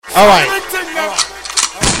All right.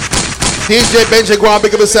 DJ Benji, go on,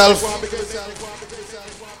 pick up yourself.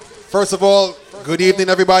 First of all, good evening,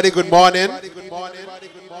 everybody. Good morning.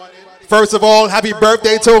 First of all, happy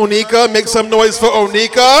birthday to Onika. Make some noise for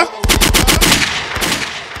Onika.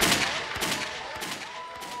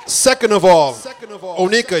 Second of all,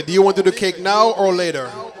 Onika, do you want to do the cake now or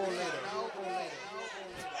later?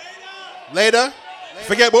 Later?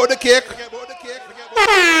 Forget about the cake. All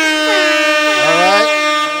right.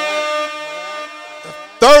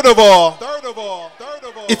 Third of all,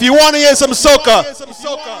 if you want to hear some soca,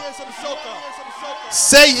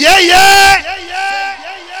 say yeah, yeah.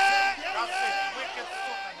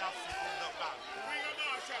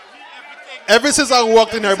 Ever since I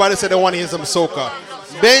walked in, everybody said they want to hear some soca.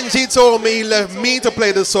 Benji told me he left me to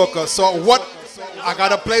play the soca. So what? I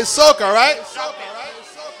gotta play soca, right?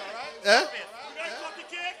 Yeah?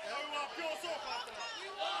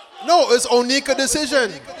 No, it's Onika's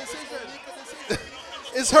decision.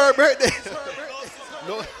 It's her birthday.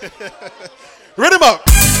 No. Rhythm up.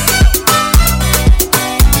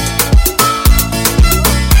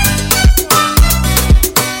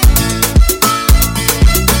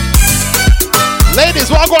 Ladies,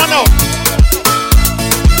 what going on?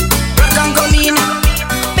 Rock and come in,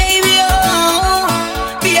 baby, oh,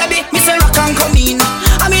 baby, me say rock and come in.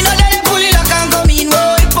 I mean, no let it pull it, rock and come in.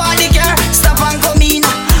 Oh, if party car, stop and come in.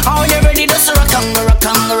 How you ready? Just rock and rock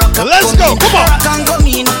and let's go, come on. Rock and come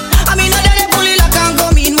in. I mean, no let it pull it, rock and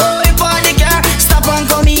come in. Oh, if party car, stop and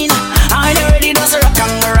come in. How you ready? Just rock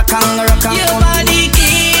and rock and your body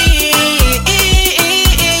clean,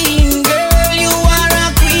 girl, you are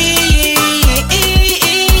a queen.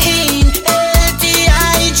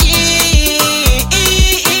 LTIG,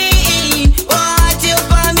 want you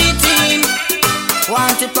for me team,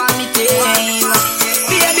 want you for me team.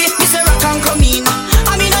 Baby, me say rock and come in. I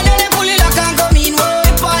mean, I let it pull it, rock and come in. Oh,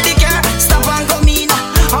 if party car, stop and come in.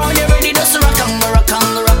 How you ready? Just rock and come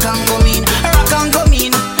in, rock and come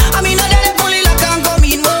in. I mean, I let it pull it, rock and come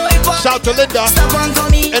in. Oh, if party Shout to Linda. stop and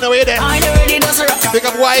come in. Anyway, then. How you ready? Just rock and Pick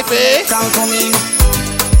up wifey. come in.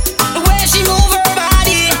 The way she move her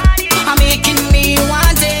body, making me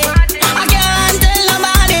want it. I can't tell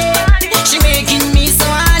nobody. She making me so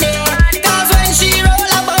honey. 'Cause when she roll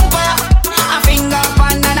a bumper, a finger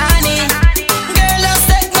on the nanny. Girl, just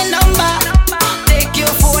take my number. Take your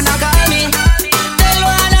phone and call me. Tell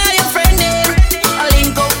one of your friends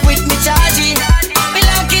link up with me chargy. We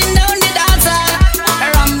locking down the dancer,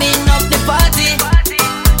 ramming up the party.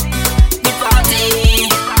 The party.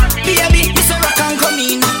 Baby, it's a rock and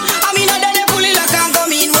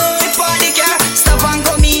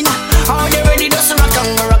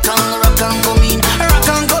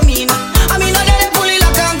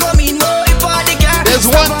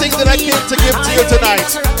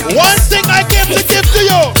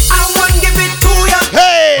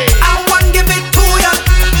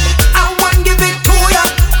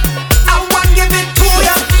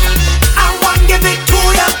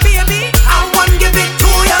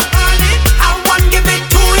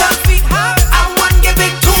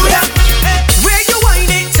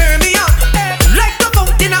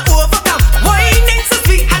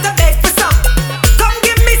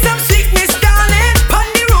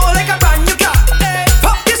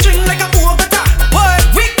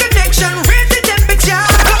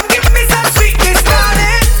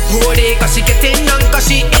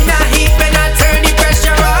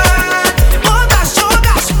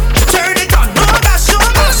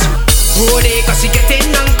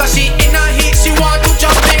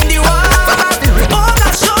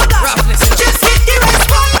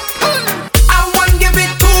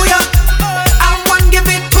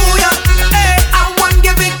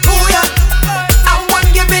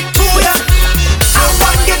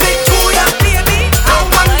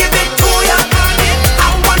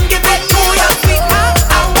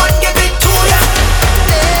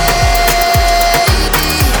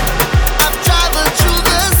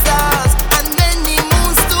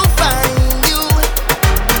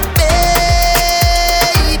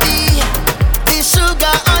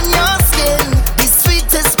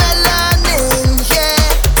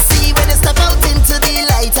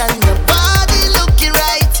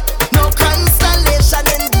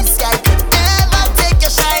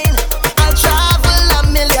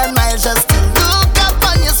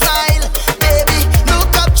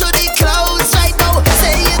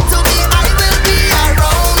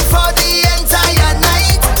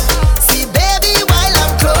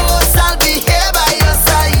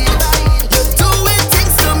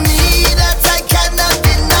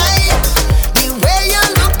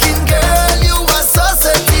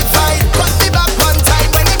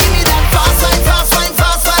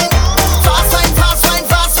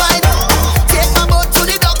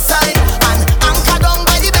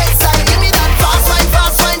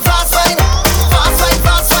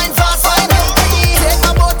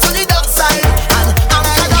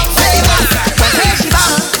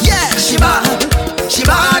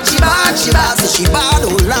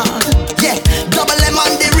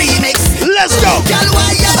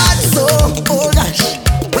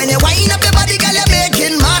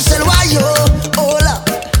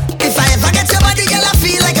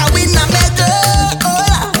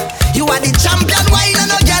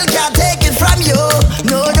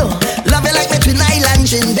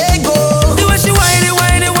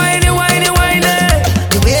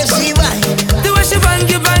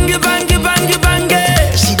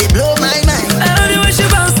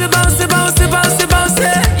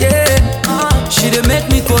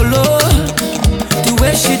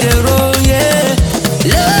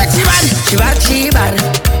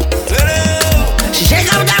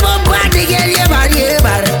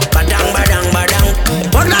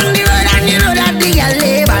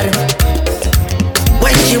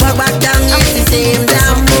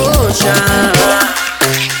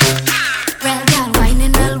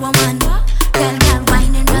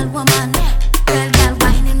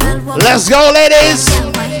Let's go, ladies.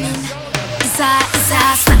 It's a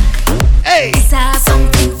snack. Hey. It's a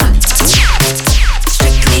something fun.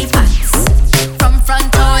 Strictly facts. From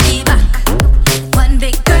front or the back. One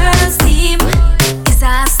big girl's team. It's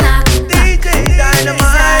a snack. DJ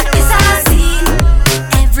Dynamite. It's a scene.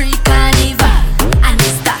 Every carnival. And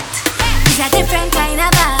it's that. It's a different kind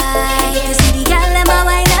of vibe. You see the girl them a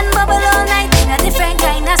wine and bubble all night. In a different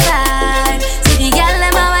kind of style. See the girl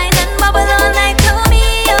them a wine and bubble all night. To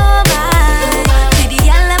me, oh my. See the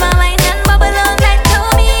girl them a wine and bubble all night. To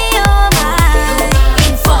me, oh my.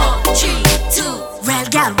 In 4, 3, 2. Red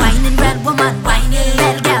girl whining, red woman whining.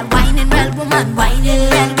 Red girl whining, red woman whining.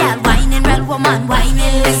 Red girl whining, red woman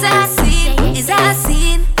whining. It's a scene, it's a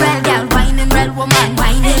scene. Red girl whining, red woman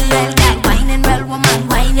whining. Red girl whining, red woman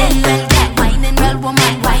whining. Red girl whining, red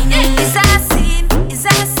woman whining. It's a scene, it's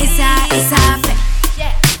a scene. It's a fit.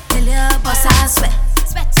 Till your boss a sweat,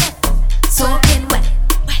 soaking wet.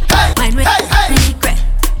 Wine with regret.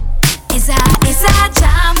 It's a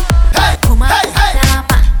jam. Come on, nah,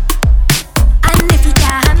 man. And if you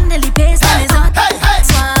can't handle the pace on his own,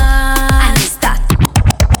 and it's that.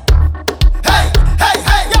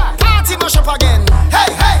 Party mash up again.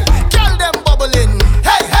 Girl them bubbling.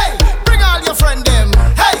 Bring all your friend them.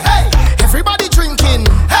 Everybody drinking.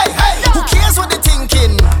 Who cares what they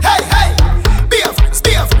thinking? Beer,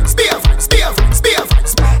 spear.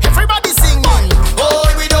 Everybody singing. Oh,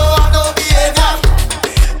 we don't have no behavior.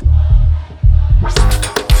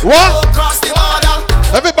 What? Don't cross the border.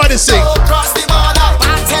 Everybody sing. Don't cross the border.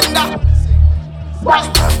 Bartender.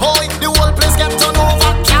 Oh, the whole place get turned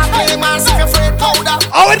over. Can't play mass if you're afraid powder.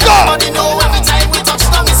 How it go? Everybody know every time we touch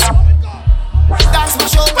down is dance my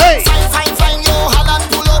show. Hey. Fine, yo, Holland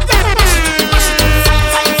pull up. Mash it up,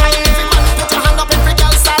 fine. Every man put your hand up, every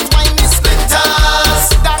girl start whining the splinters.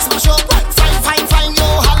 Dance my show. Fine, yo,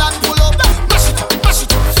 Holland pull up. Mash it up,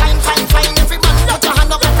 fine. Every man put your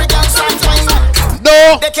hand up, every girl start whining.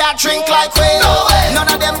 No. They can't drink like we. None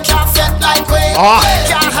of them can't fit like we.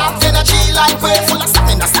 Can't have energy like we. Full of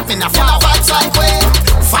stamina, full of vibes like we.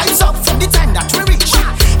 Vibes up from the time that we reach.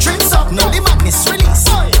 Drinks up, now the madness release.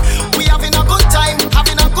 We having a good time.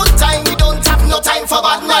 We don't have no time for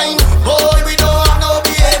bad mind. Oh, we don't have no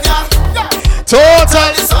behavior.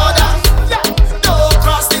 Total. Disorder. Don't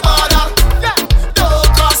cross the border. Don't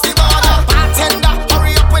cross the border. Bartender,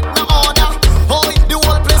 hurry up with my order. Oh, the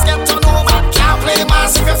whole place get turned over. Can't play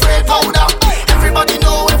mass if you're afraid powder. Everybody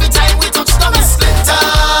know every time we touch down is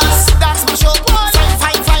splinters. That's my show.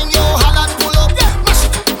 Fine, yo, Holland pull up.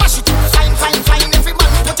 Mash it up, fine. Every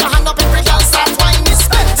man put your hand up, every girl start whining the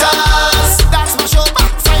splinters. That's my show.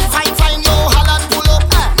 Fine, yo, Holland pull up.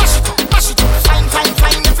 Mash it up, fine.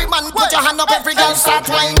 Every man put your hand up, every girl start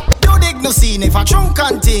whining. You dig no scene if a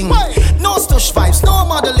drunken thing. No stush vibes, no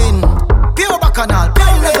modeling. Pure bacchanal,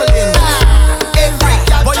 pure leveling. Every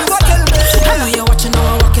girl Boy, you got tell me. I know you're watching,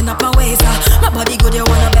 now I'm walking up my ways. My body good, you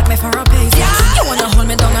wanna bet me for a pace. You wanna hold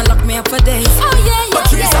me down and lock me up for days. Oh yeah. But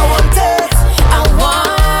Chris, I want it. I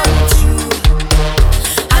want you,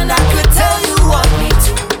 and I could tell you want me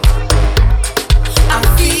to. I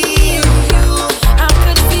feel you, I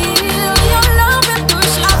could feel your love and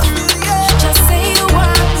push. I feel you. Just say you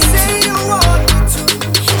want me to.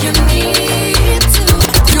 You need to.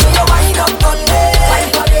 You know why you don't want me.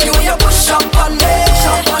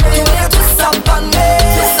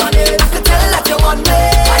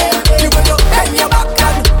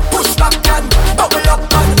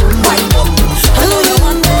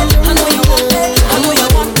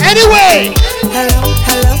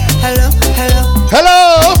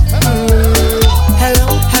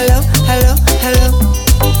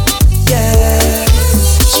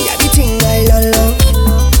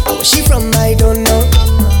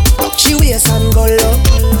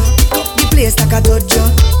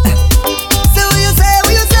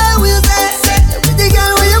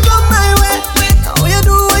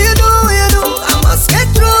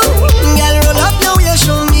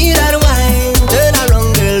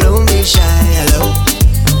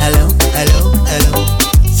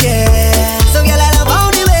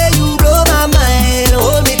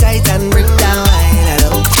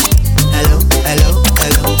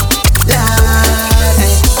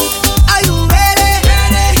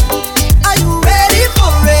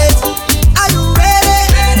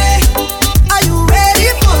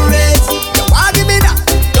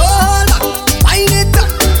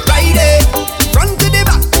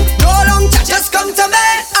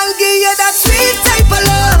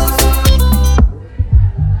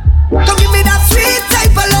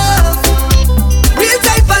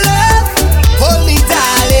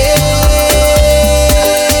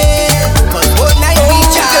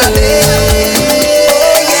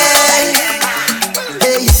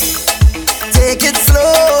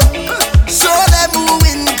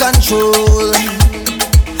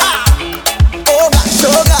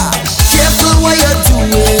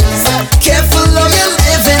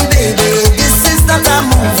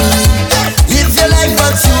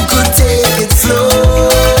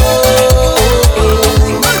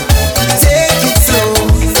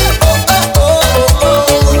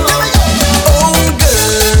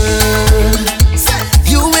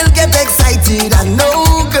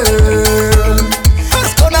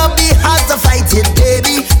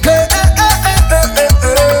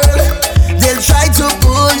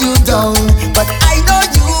 down, but I know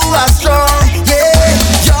you are strong. Yeah,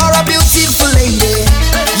 you're a beautiful lady.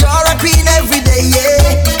 You're a queen every day.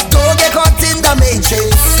 Yeah, don't get caught in the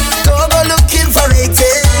matrix. Don't go looking for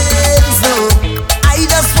ratings. No, I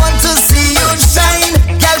just want to see you shine.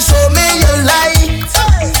 Girl, show me your light.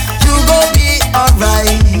 You gon' be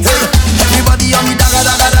alright. Everybody on the daga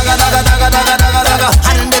daga daga daga daga daga daga daga,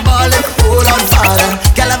 and they ballin', hold on father.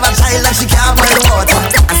 Girl have a child and she can't boil water.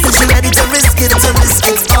 I think she ready to risk it all.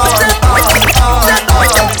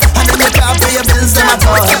 And then you can't pay your bills them at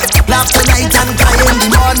all. Laugh tonight and cry in the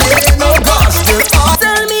morning. No gosh,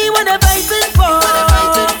 Tell me what they're fighting for.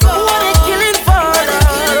 What they killing for.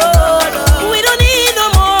 We don't need no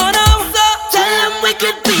more now. So tell them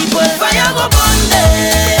wicked people. Fire go Bundy.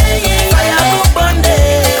 Fire go Bundy.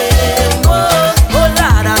 Oh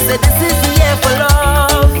Lord, I said this is the year for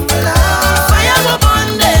love. Fire go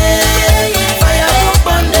Bundy. Fire go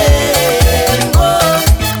Bundy. Oh,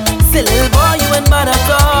 say little boy, you ain't bad at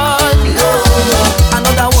all. No,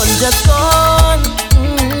 another one just gone.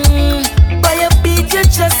 But you beat your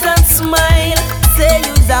chest and smile. Say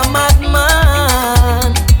you's a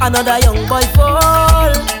madman. Another young boy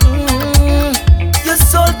fall. Your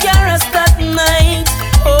soul can't rest at night.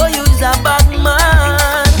 Oh, you's a bad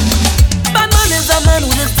man. Bad man is a man who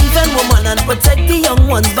will thief and woman and protect the young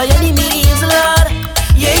ones by any means, Lord.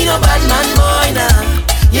 You ain't no bad man, boy, nah.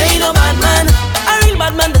 You ain't no bad man. A real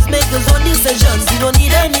bad man just make his own decisions. He don't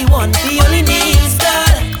need anyone. He only needs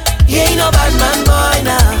God. You ain't no bad man, boy,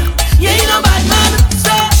 nah. You ain't no bad man.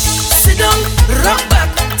 So sit down, rock back.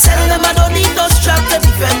 Tell them I don't need no strap to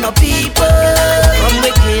defend my people from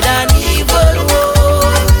wicked and evil. Oh.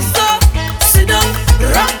 So sit down,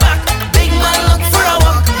 rock back. Big man look for a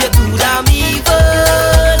walk. You're too damn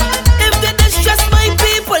evil. If they distress my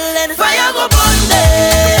people, then fire go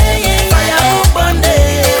Bundy. Fire go Bundy.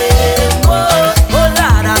 Oh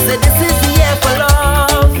Lord, I said this is the year for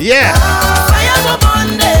love. Yeah. Fire go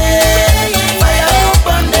Bundy. Fire go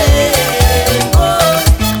Bundy. Oh,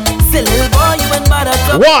 say little boy, you ain't bad at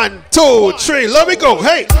all. 1, 2, 3. Let me go.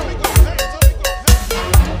 Hey.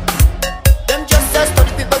 them just a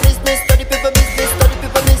study people business, study people business, study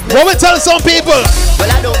people business. What we tell some people?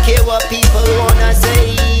 Well, I don't care what people wanna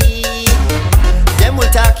say. Them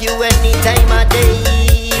will talk you any time of day.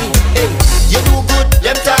 Hey, you do good,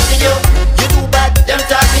 them talking you. You do bad, them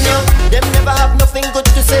talking you. Them never have nothing good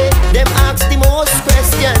to say. Them ask the most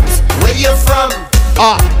questions. Where you from?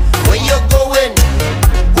 Where you going?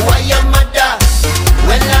 Who are your mother?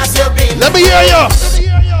 When last you been? Let me hear you.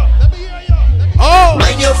 Oh.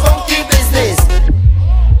 Mind your funky business.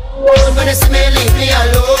 When you see me, leave me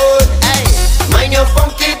alone. Hey, mind your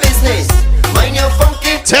funky business. Mind your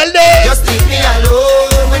funky. Tell them. Just leave me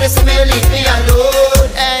alone. When you see me, leave me alone.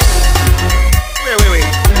 Hey. Wait.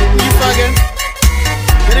 You fucking.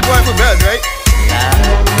 Get the boy for birds, right?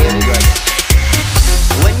 Here we go.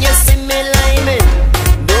 When you see me liming,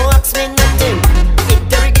 don't ask me nothing.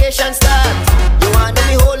 Interrogation start. You want to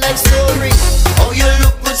be whole life story. Oh, you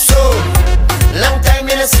look good so. Long time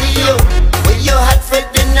in a see you. With your hot for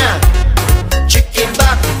dinner. Chicken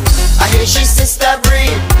back. I hear she's sister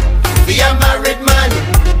breed. Be a married man.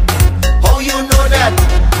 How you know that?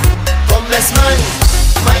 Come let's man.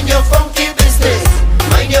 Mind your funky business.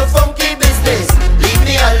 Mind your funky business. Leave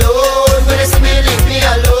me alone when it's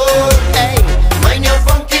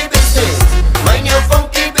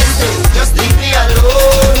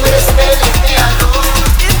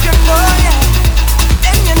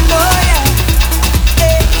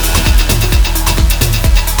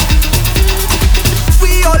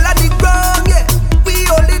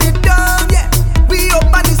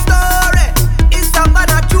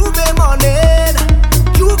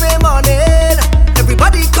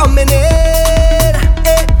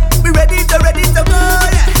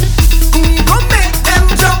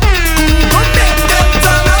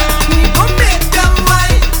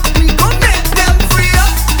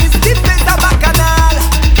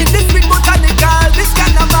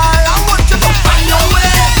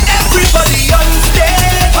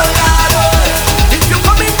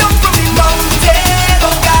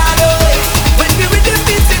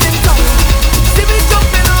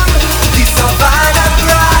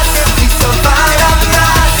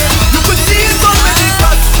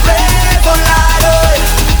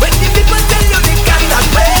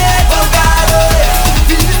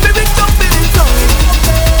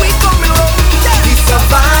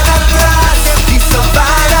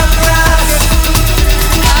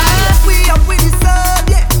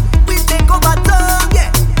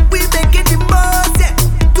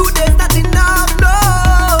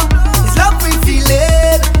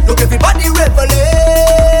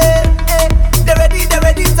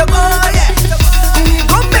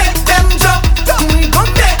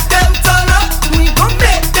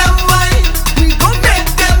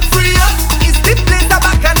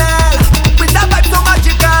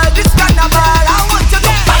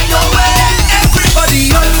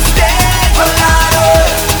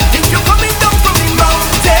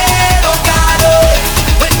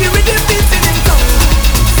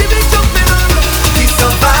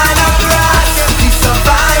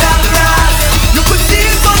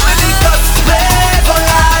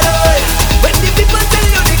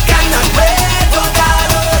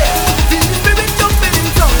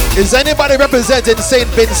Is anybody representing St.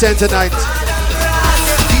 Vincent tonight?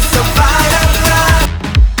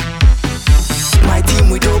 My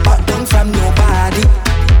team, we don't back down from nobody.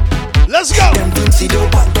 Let's go. Them Vincy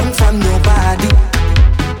don't back down from nobody.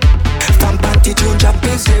 From party to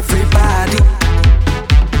Japanese, everybody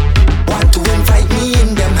want to invite me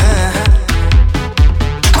in them, huh?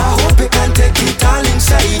 I hope you can take it all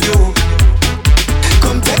inside you.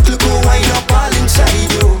 Come take look go wind up all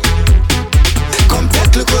inside you. Come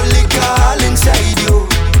take look go liquor all inside you.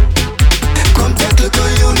 Come take look go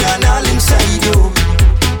union all inside you.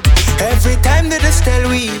 Every time that I tell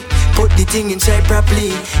we put the thing inside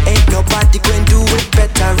properly, ain't nobody going do it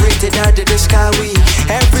better. Rated out of the sky we.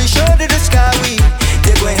 Every show to the sky we.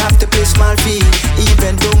 They going have to pay small fee.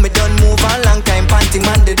 Even though me done move a long time, panting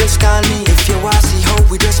man they just call me. If you wanna see how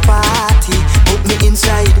we just party, put me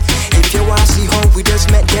inside. If you wanna see how we just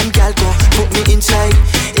met them gal go, put me inside.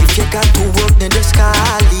 If you got to work then just call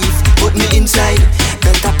leave, put me inside.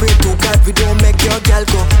 Better pray to God we don't make your gal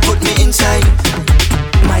go, put me inside.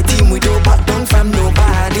 My team we don't back down from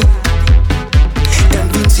nobody. Them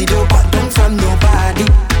Vincy don't back down from nobody.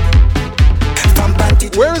 From party.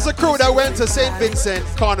 Where is the crew that went to St. Vincent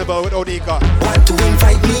Carnival with Onika? Want to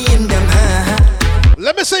invite me in them, huh?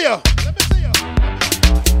 Let me see you.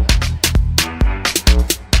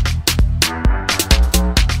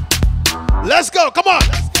 Let's go, come on.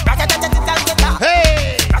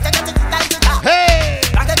 Hey. Hey.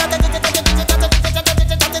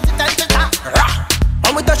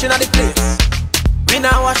 When we touching on the place, we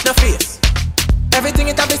now wash the face. Everything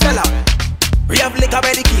it have is sell out. We have liquor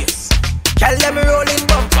by the case. Tell them rolling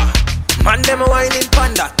bumper, man them whining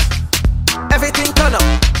panda. Everything turn up,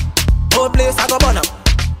 whole place I go burn up.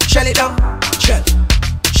 Shell it down, shell.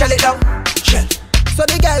 Shell it down, shell. So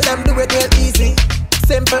the girl them do it real easy,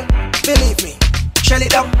 simple, believe me. Shell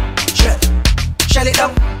it down, shell. Shell it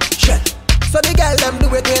down, shell. So the girl them do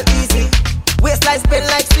it real easy. Waistline spin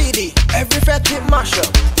like CD. Every fret hit mash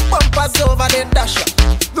up. Bumpers over then dash up.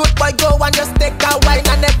 Root boy go and just take a wine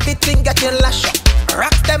and everything getting lash up.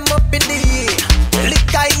 Rocks them up in the air.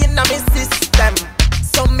 Liquor in my system.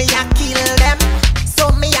 So me a kill them.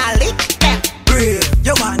 So me a lick them. Brave.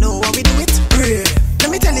 You wanna know how we do it? Brave.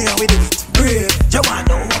 Let me tell you how we do it. Brave. You wanna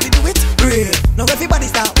know how we do it? Brave. Now everybody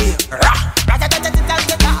start with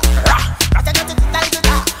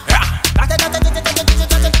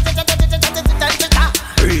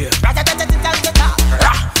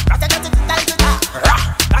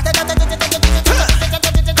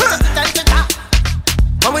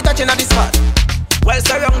when we touching on this spot, well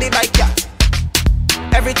surrounded by cat.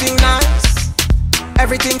 Everything nice,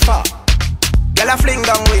 everything far. Girl I fling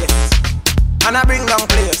down waist, and I bring down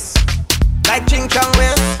place. Like ching chong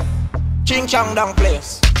waist, ching chong down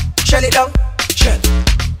place. Shell it down, shell.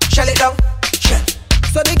 Shell it down, shell.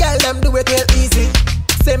 So the girl them do it real easy,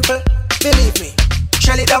 simple, believe me.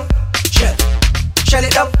 Shell it down, shell. Shell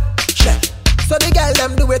it down, shell. So the girl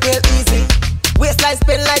them do it real easy. Waistline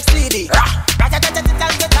spin like CD.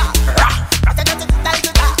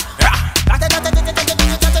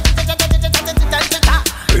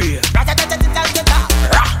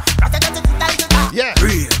 Yeah.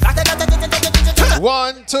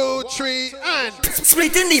 1, 2, 3, and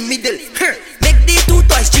Split in the middle, make the two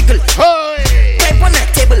toys jiggle. hey. Climb on the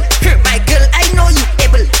table, my girl, I know you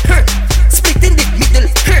able. Split in the middle,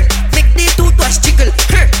 make the two toys jiggle.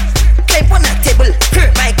 Climb on the table,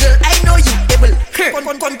 my girl, I know you able.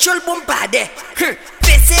 Control bumper there,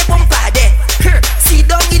 face bumper there. Sit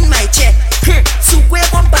down in my chair, sukwe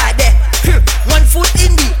bumper there. 1 foot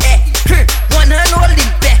in the air, 1 hand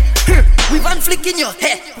holding back. With 1 flick in your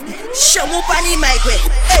head, show up on in my way.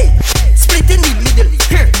 Hey, split in the middle,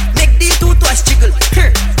 make the two toys jiggle.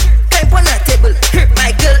 Climb on the table,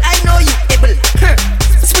 my girl, I know you able.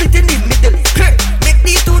 Split in the middle, make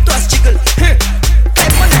the two toys jiggle.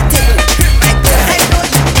 Climb on the table, my girl, I know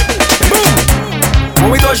you able.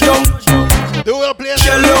 when we touch down, Do we play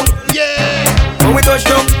shell down. Yeah. When we touch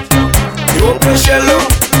down, you won't play shell down.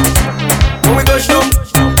 When we touch down,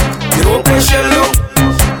 you won't play shell down.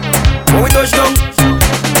 When we touch down,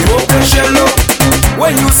 you won't play shell down.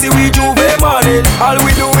 When you see we Juve morning, all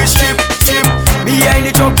we do is ship. Behind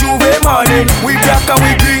the truck Juve morning, we black and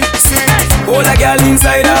we green. See, hold a girl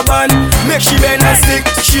inside a van, make she bend and stick.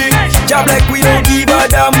 She job like we don't give a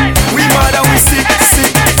damn. We mad and we sick.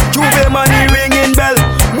 Juve money ringing bell,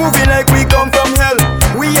 moving like we come from hell.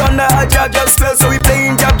 We under a jab spell, so we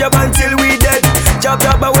playing jab until we dead. Jab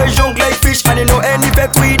away junk like fish, and you know any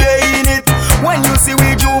bet we dey in it. When you see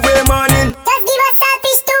we Juve morning, Just give us a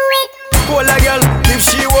fish to it. hold a girl, give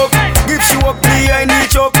she walk behind the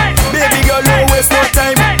truck. Baby girl, no waste no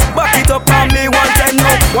time. Back it up on me 1 time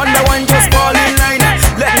now. Wonder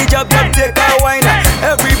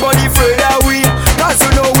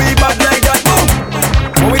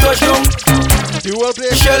You will play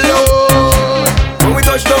Shallow. When we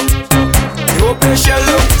touch down, you will play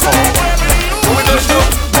shallow. When we touch down,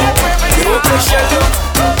 you will play shallow.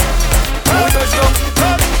 When we touch down,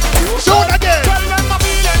 shoot again. Tell them I'm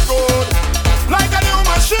feeling good, like a new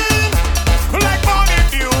machine, like morning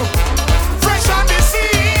dew, fresh on the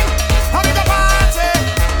scene. I'm in the party,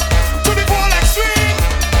 to the full extreme,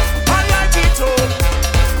 and light it up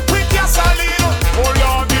with gasoline. All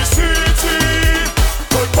on the city,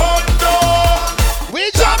 good bundle. We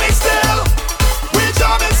jamming still,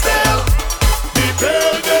 the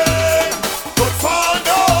building, good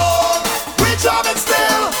bundle. We jamming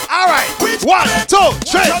still. All right. 1, 2,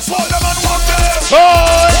 3. Just hold them and walk them. Boy.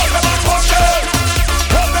 Hold them and walk them.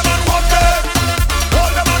 Hold them and walk them.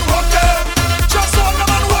 Hold them and walk them. Just hold them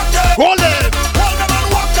and walk them. Hold them. Hold them and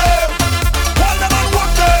walk them. Hold them and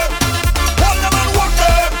walk them. Hold them and walk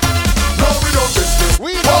them. No, we don't business.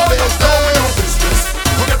 We don't business. No, we don't business.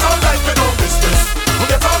 We get on like we don't business. We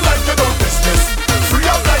get on like we don't business. Free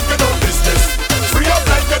up like we don't business. Free up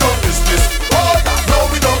like we don't business. Oh, no,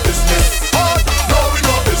 we don't business. Oh, no, we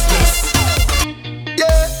don't business.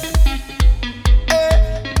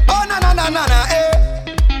 Oh na na na na na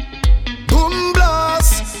boom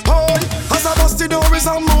blast. Oh, as I bust the door is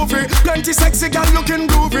a movie. Plenty sexy gal looking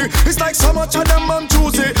groovy. It's like so much of them on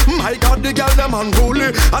Tuesday. My God, the gal them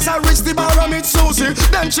unruly. As I reach the bar I meet Susie.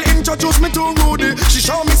 Then she introduced me to Rudy. She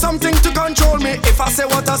showed me something to control me. If I say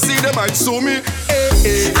what I see, they might sue me.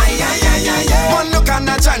 Ay, ay, ay, ay, ay. One look and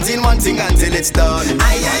a chance in one thing until it's done.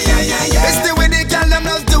 Ay, ay, ay, ay, ay. It's the way the gal them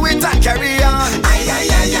just do it and carry on. Ay, ay,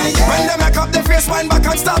 ay, ay, ay. When they make up their face, wind back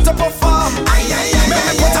and start to perform. Ay, ay, ay, make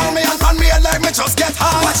me put on me and pan me and like me just get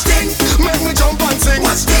hard. Watch thing, make me jump and sing.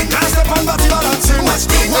 Watch thing, can't step on body balancing. Watch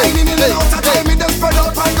thing, whining in and out of time, me them spread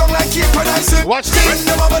out and go like keep producing. Watch thing. When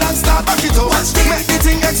them bubble and start back it up. Watch thing, make the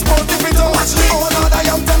thing explode if it don't. Watch thing, oh Lord, I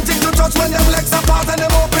am tempted to touch when them legs apart and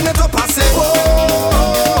them open it up. I say,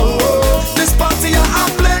 whoa, this party I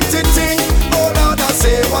have plenty thing. Oh Lord, I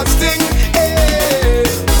say, watch thing, eh.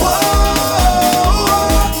 Whoa,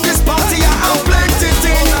 this party I have plenty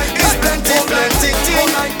thing. It's plenty thing.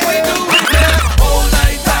 whole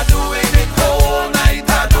night I doing it, whole night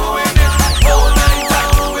I doing it, whole night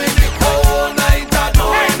I doing it, whole night I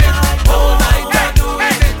doing it, whole night I doing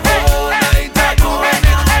it, whole night I doing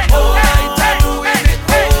it, whole night I doing it,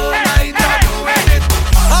 whole night I doing it.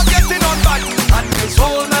 I'm getting on back, and this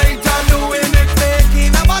whole night I'm doing it,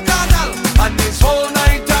 making a bacchanal, and this whole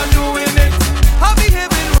night I'm doing it. I'm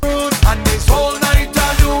behaving rude, and this whole night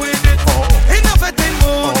I'm doing it. Enough of thing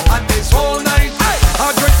mood, and this whole night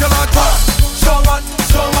I drink till I drop. So what?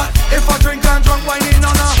 If I drink and drunk, whining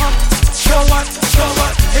on a hump. So what?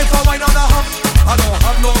 If I whine on a hump, I don't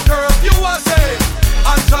have no curfew, I say.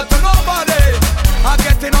 Answer to nobody. I'm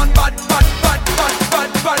getting on bad.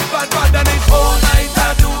 And it's whole night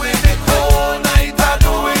I'm doing it, whole night I'm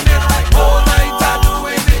doing it, whole night I'm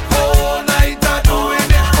doing it, whole night I'm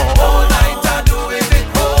doing it, whole night I'm doing it,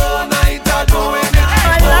 whole night I'm doing it,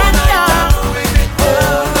 whole night I'm doing it,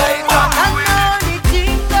 whole night I'm doing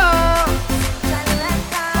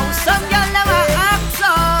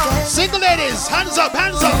it. Single ladies, hands up.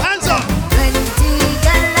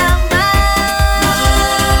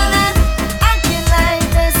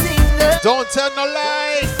 Don't tell no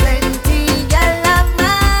lie.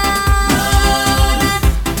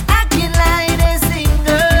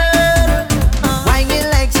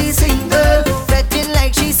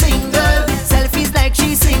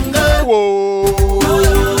 Whoa.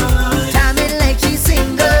 Jamming like she's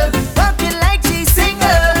single, walking like she's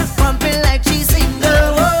single, pumping like she's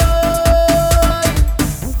single. Whoa.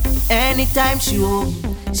 Anytime she home,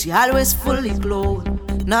 she always fully clothed,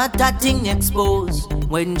 not that thing exposed.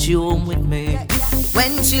 When she home with me,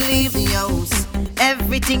 when she leave the house,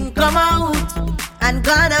 everything come out and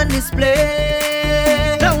gone on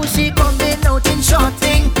display. Now she coming out in short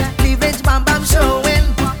thing, cleavage bam bam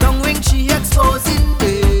showing, tongue ring she exposing.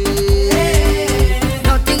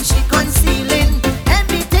 Nothing she concealing,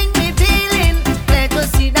 everything revealing. Glad to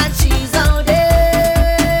see that she's out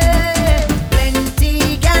there.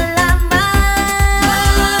 Plenty gal a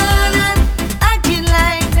man, acting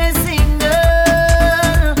like the single.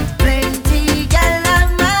 Plenty gal a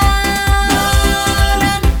man,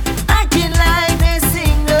 acting like the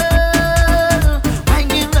single.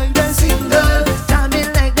 Whining like the single,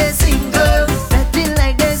 jamming like the single, betting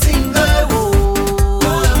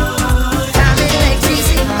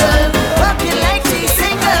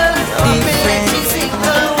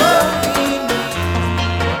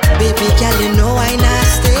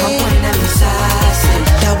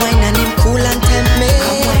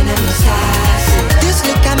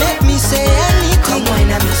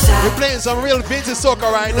playing some real vintage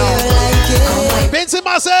soca right now. Like it. Vintage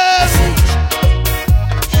myself.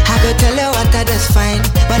 I go tell you what I just find.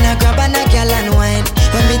 When I grab on a girl and wine.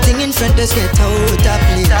 When me thing in front just get out of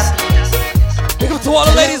place. Big up to all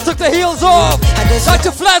the ladies who took the heels off. Got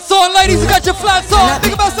your flats on, ladies, you got your flats on.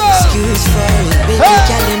 Big up yourself. Excuse for it, baby,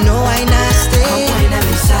 girl, you know I nasty. Come wine and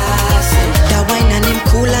me sassy. That wine and him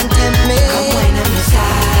cool and tempt me. Come wine and me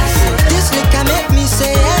sassy. This liquor make me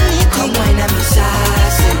say anything. Come wine and me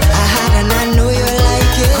sassy. I had and I know you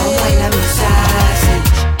like it. Come wine and me sassy.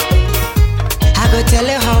 I go tell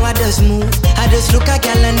you how I just move. I just look a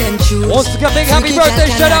girl and then choose. Once again, big happy birthday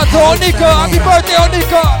shout out to Onika. Happy birthday,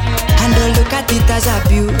 Onika. And don't look at it as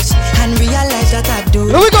abuse and realize that I do.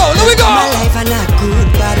 Here we go, here we go. My life and a good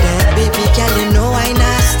bad baby girl, you know I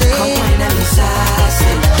nasty. Come wine and me sassy.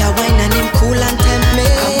 That wine and him cool and tempt me.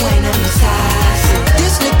 Come wine and me sassy.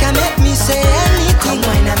 This liquor make me say anything. Come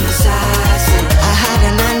wine and me sassy. I had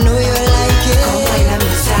and I know you like it. Come wine and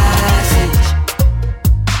me sassy.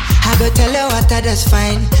 I go tell you what I just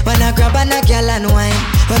find. When I grab on a girl and wine.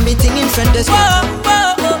 When me thing in front of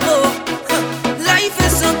Life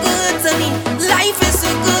is so good to me. Life is so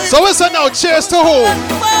good. So we say now, cheers to who?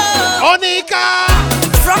 Onika.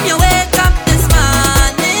 From your wake up this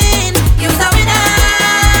morning, you're the winner.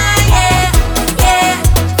 Yeah, yeah,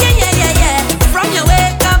 yeah, yeah, yeah, yeah. From your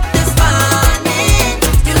wake up this morning,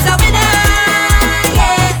 you're the winner.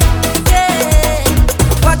 Yeah,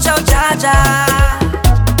 yeah. Watch out, Jaja.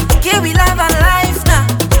 Here we live on life now.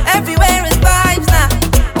 Everywhere is vibes now.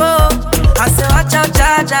 Whoa, I say watch out,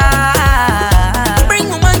 Jaja.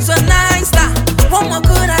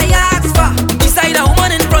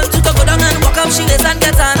 She lays and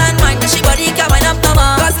gets on and mind. She body can wind up no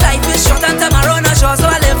more. Cause life is short and tomorrow not sure. So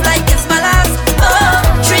I live like it's my last. Oh,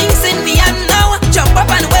 drinks in me and now. Jump up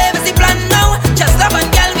and wave is the plan now. Just love and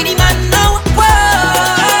girl with the man now. Whoa,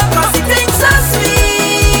 cause it tastes so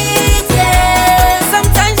sweet, yeah.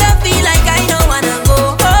 Sometimes I feel like I don't wanna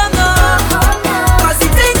go home, no. Cause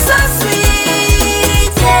it tastes so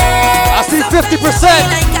sweet, yeah. I see 50%.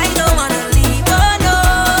 Like I don't wanna leave, oh no.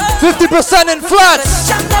 50% in flats.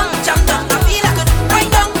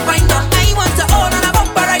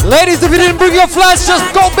 Ladies, if you didn't bring your flats, just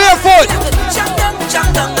go barefoot.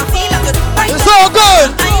 It's all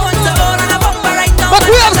good. But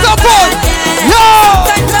we have some fun. Yo!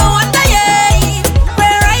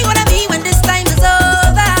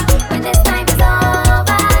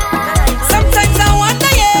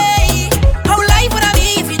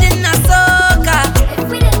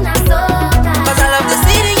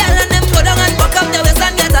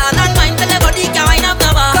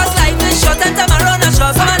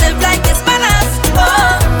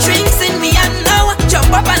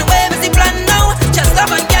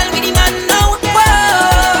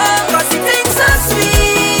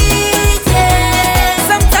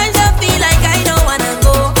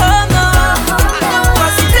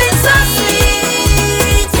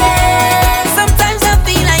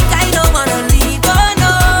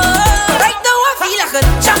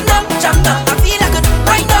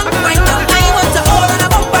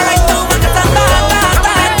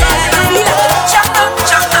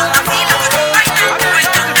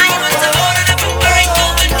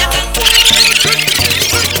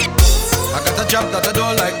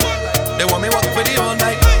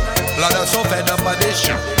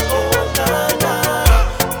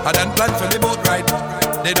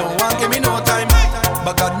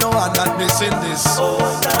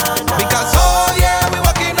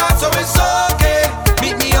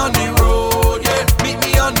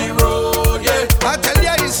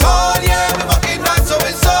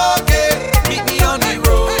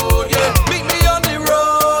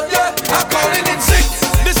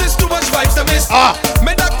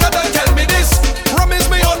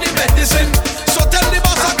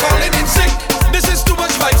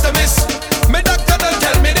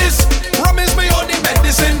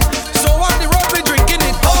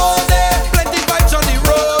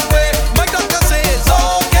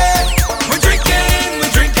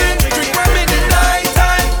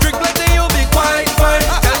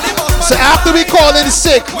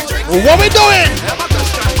 Sick. What we doing?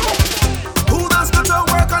 Who does go to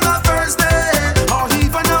work on a Thursday or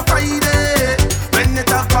even a Friday when it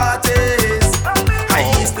a parties?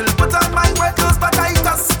 I still put on my wet clothes, but I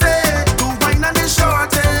just stay to wine and the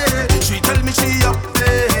shorty. She tell me she up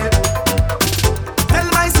there. Tell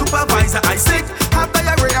my supervisor I sick, have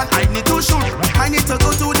diarrhea and I need to shoot. I need to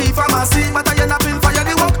go to the pharmacy, but I end up in fire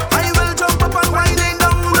the walk. I will jump up and winding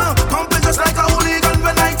down, pumping just like a hooligan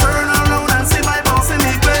when I turn around and see my boss in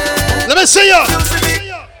the bed. Let me see you.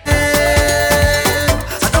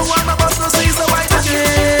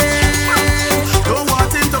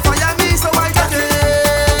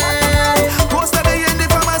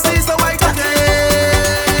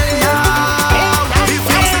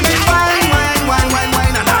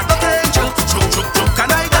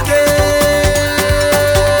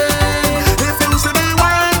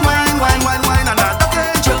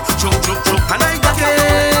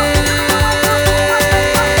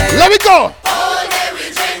 go. All day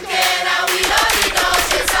we drinking and we don't need no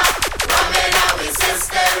chaser. Rum in our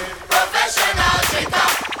system, professional drinker.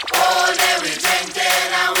 All day we drinking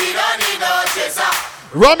and we don't need no chaser.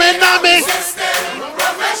 Rum in our System,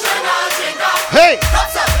 professional drinker. Hey.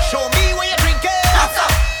 That's up. Show me where you're drinking. That's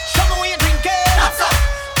up. Show me where you're drinking. That's up.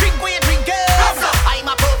 Drink where you're drinking. That's up. I'm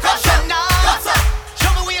a professional. That's up.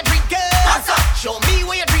 Show me where you're drinking. That's up. Show me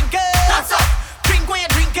where you're drinking. That's up. Drink where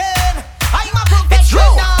you're drinking. I'm a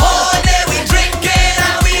professional. All day we drinking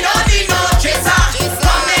and we don't need no chaser.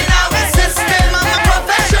 Rum in our system, I'm a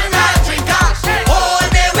professional drinker. All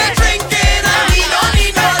day we drinking and we don't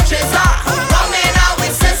need no chaser. Rum in our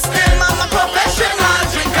system, I'm a professional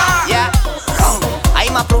drinker. Yeah,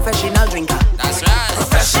 I'm a professional drinker. That's right.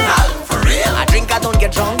 Professional, for real. I drink, I don't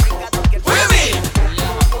get drunk. What do you mean?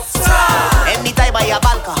 Anytime I have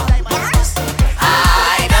alcohol,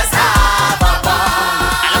 I just have a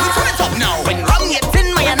ball. And I'm turn it up now. When rum gets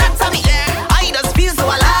in my anatomy, I just feel so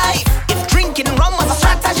alive. If drinking rum was a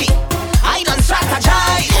strategy, I done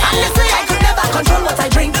strategize. And they say I could never control what I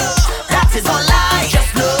drink. That is all lie.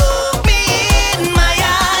 Just look me in my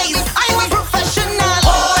eyes. I'm a professional.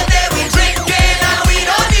 All day we drinking and we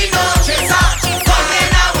don't need no chaser. Rum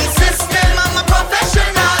in our system, I'm a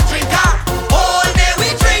professional drinker. All day we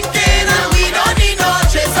drinking and we don't need no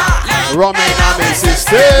chaser. Rum in our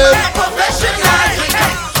system. Professional drinker.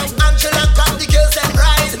 Angela got the girls and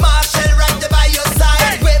rise. Marshall right there by your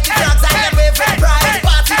side. Wave the flags and then wave the pride.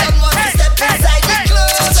 Party done once you step inside the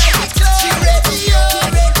club. She ready, yo.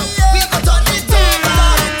 We got on the door.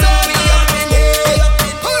 We up in here.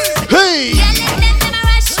 Hey. Yeah, let them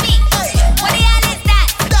rush me. What the hell is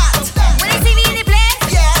that? When they see me in the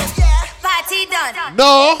place, party done.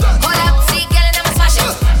 No. Hold up, see, girl, and I'ma smash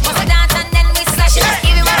it. Once I dance and then we slash it.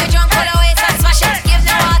 Even when we drunk, pull the waist and smash it. Give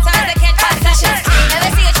them water, they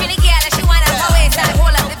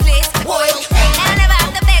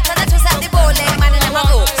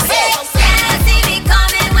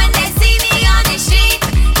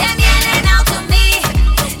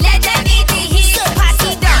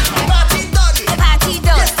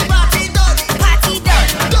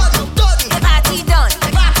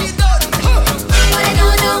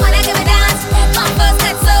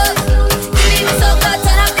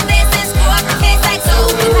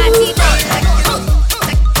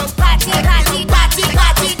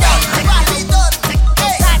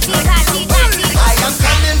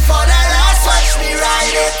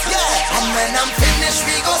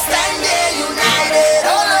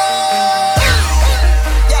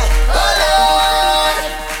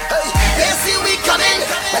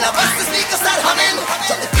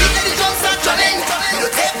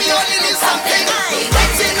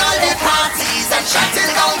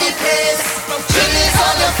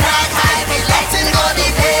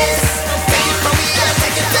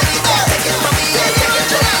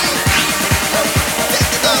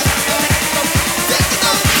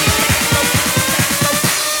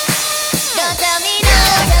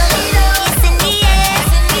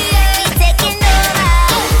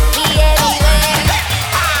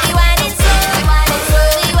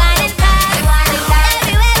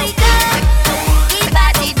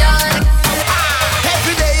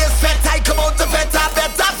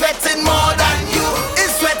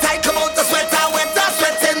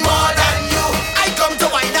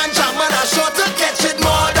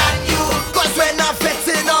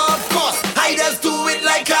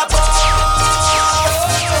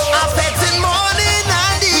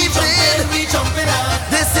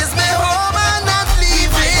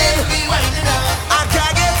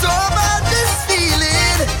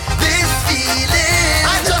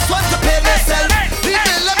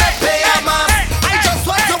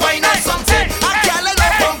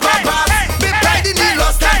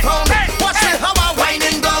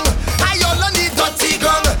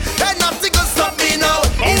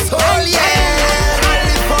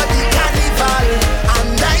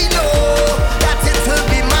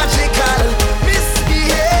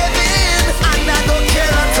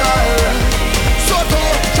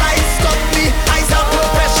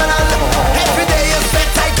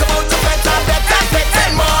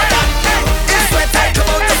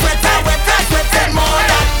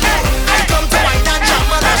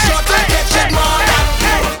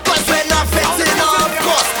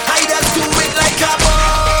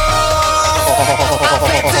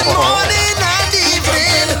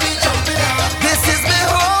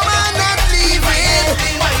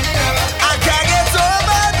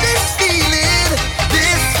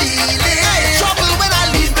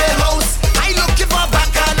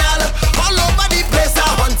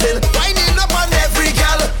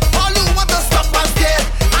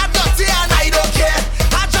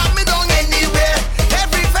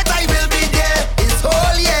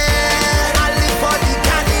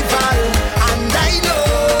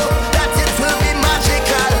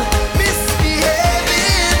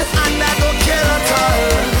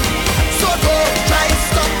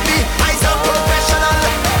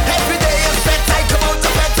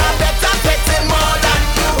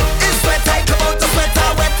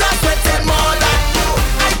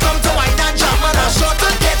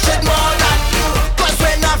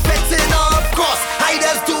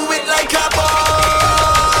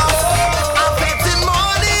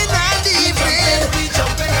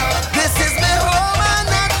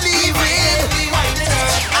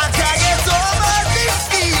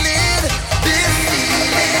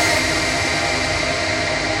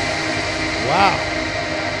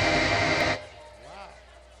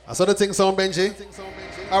I saw the thing sound, Benji.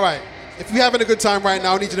 All right. If you're having a good time right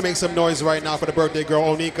now, I need you to make some noise right now for the birthday girl,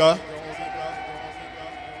 Onika.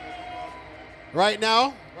 Right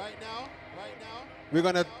now, we're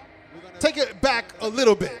going to take it back a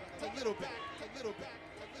little bit.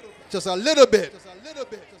 Just a little bit.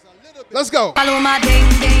 Let's go. Paloma ding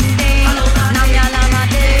ding ding, namya lama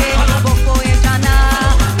ding, boko echana,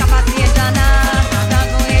 kapasi echana,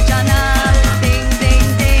 dago echana, ding ding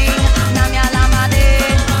ding, namya lama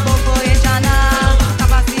ding, boko echana,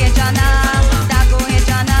 kapasi echana, dago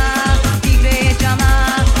echana, tigre echama,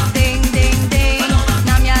 ding ding ding,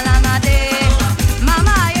 namya lama ding,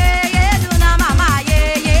 mama ye duna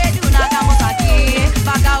kamosaki,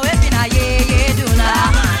 baka wepina ye duna.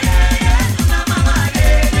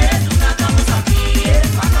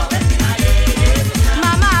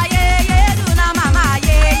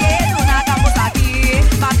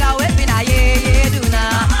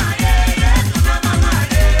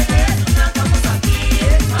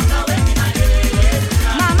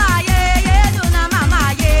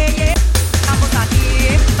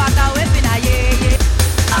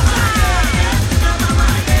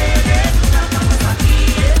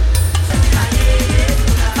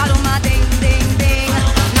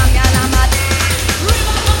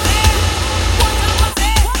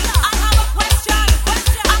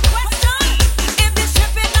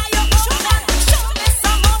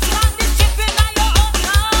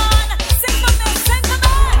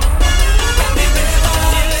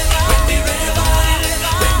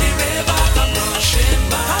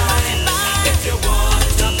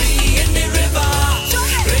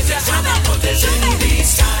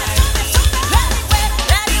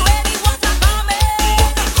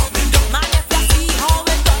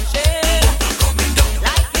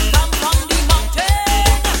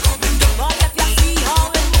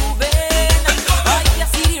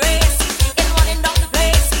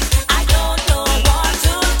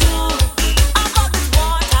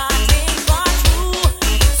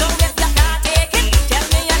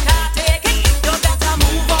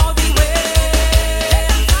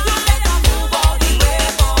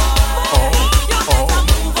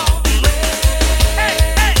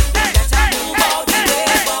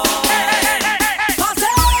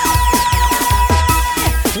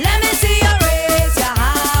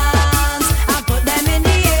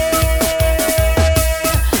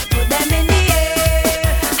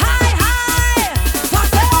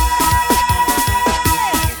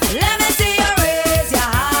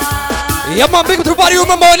 Yeah, man, big up to everybody who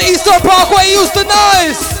remember when Eastern Parkway used to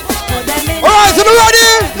nice. Alright, so you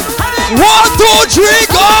ready? 1, 2, 3,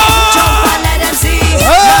 go!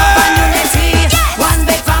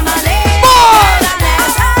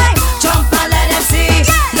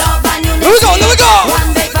 Here we go.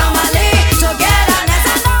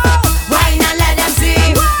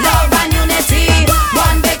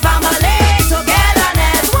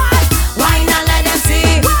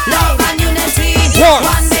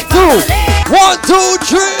 One, two,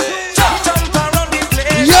 three. Jump around the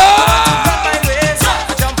place. Yeah. My waist,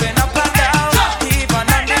 jumping up and down, even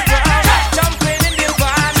on the ground, jumping in the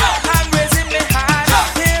van, I'm raising my hand.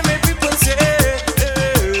 Hear me people say.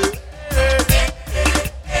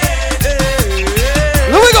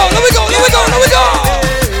 Let me go.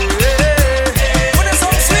 When it's so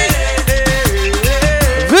sweet.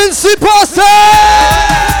 Vinci Posse.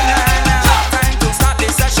 Time to start the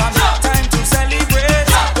session. Time to celebrate.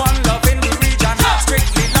 One love in the region.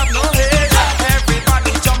 Strictly love, no hate.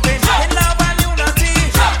 Everybody jumping in love and unity.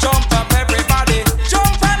 Jump up, everybody.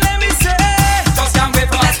 Jump and let me say. Just can't wait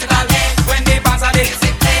for festival. When the bands are there.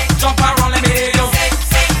 Jump around, let me hear you.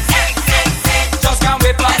 Just can't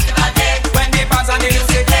wait for festival. When the bands are there.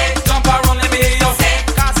 Jump around, let me hear you.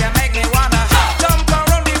 Cause you make me wanna jump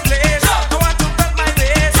around the place. I want to bend my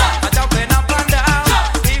waist. I'm jumping up and down,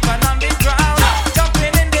 even on the ground,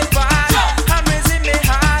 jumping in the van, I'm raising my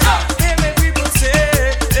hand. Hear me people say.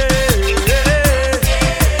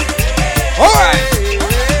 Alright.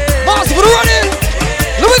 Master, we're ready.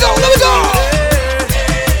 Let me go.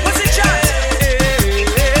 What's the chant?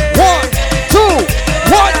 1,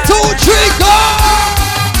 2, 3, go.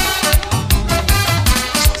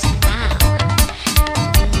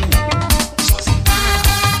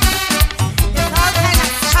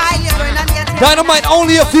 Dynamite,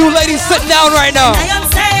 only a few ladies sitting down right now. I am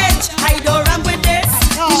sage. I don't run with this.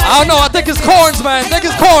 I don't know. I think it's corns, man.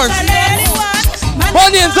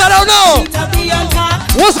 Onions, I don't know.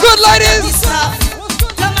 What's good, ladies?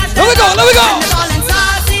 Let me go.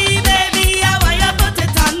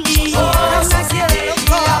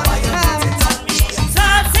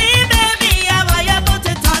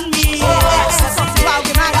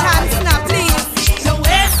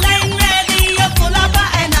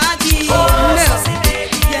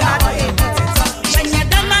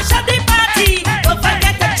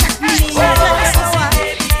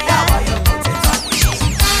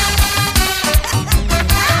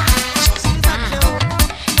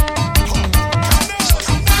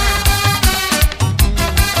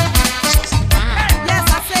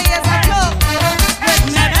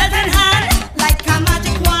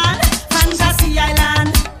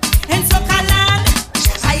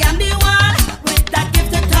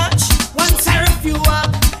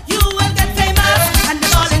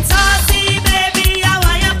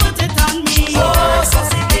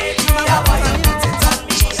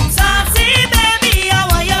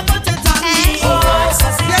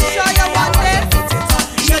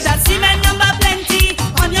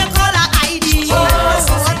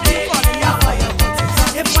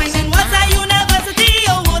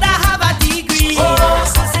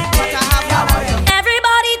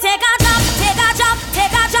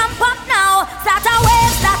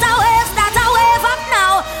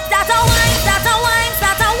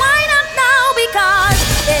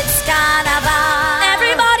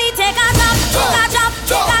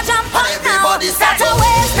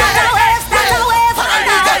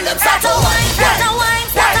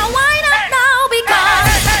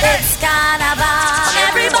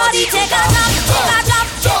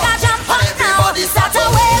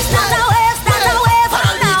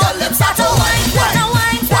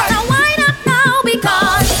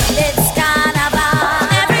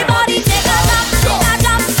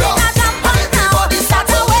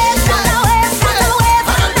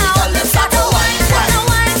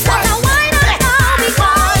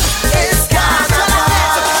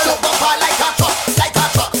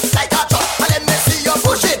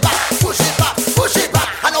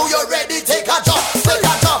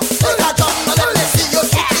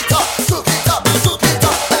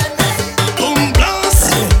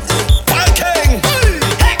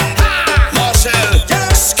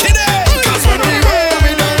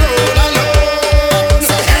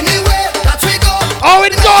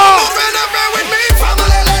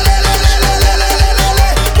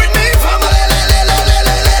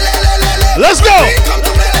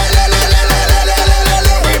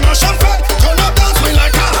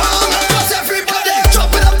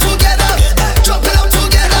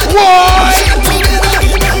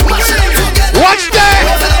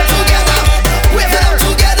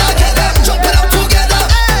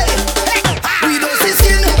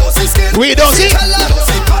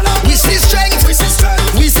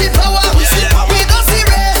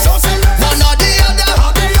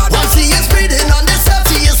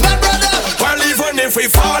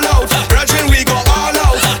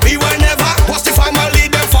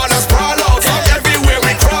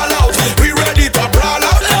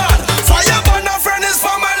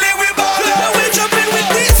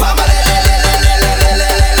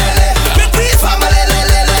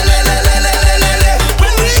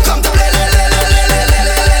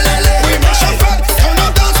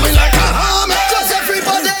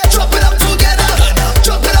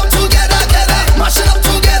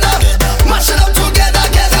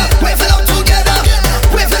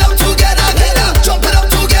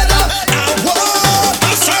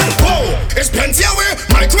 way.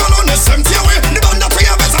 Might roll on the empty way. The band that we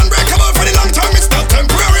have is unbreakable for the long term. It's not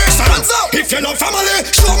temporary. Hands up if you love family.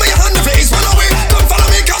 Show me your hand if it is one away. Come follow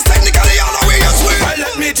me 'cause technically all the way is way. Well,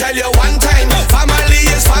 let me tell you one time, family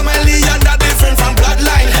is family and that different from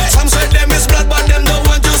bloodline. Some say them is blood, but them don't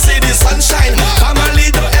want to see the sunshine.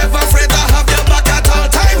 Family don't ever afraid to have your back at all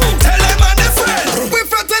time. Tell them and the friend. We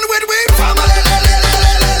fretting with we family.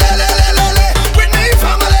 With me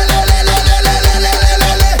family.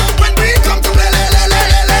 When we come to play,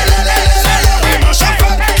 we must have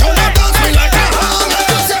fun. Come on, dance me like a hammer.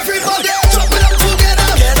 Cause everybody jump it up together.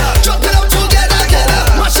 Jump it up together.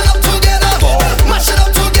 Mash it up together. Mash it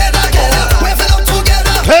up together. Wave it up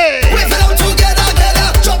together. Hey. Wave it up together.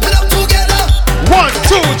 Jump it up together. 1,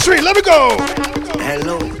 2, 3, let me go.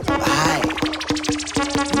 Hello, hi.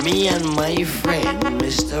 Me and my friend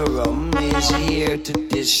Mr. Rum is here to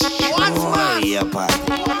destroy your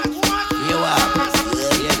party. You are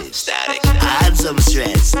static. I had some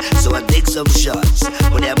stress, so I take some shots.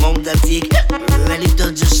 But the amount I take really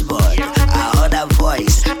touch the spot. I heard a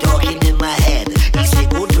voice talking in my head. He said,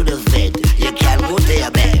 go to the vet, you can't go to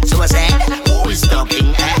your bed. So I said, who is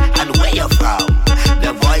talking and where you from?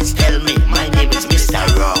 The voice tell me, my name is Mr.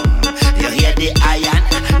 Rum. You hear the iron?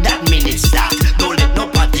 That means it start. Don't let no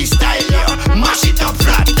party style you. Mash it up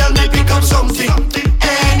flat. Tell me pick up something,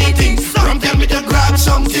 anything. Rum tell me to grab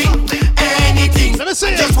something, anything. Let me see.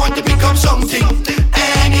 I just want to pick up something,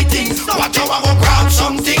 anything. Watch how I go grab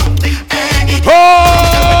something, anything.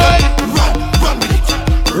 Boy! Run with it.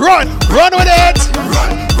 Run with it.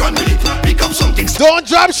 Run with it. Pick up something. Don't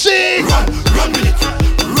drop shit. Run with it.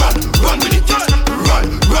 Run with it.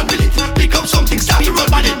 Run with it. Pick up something. Start to run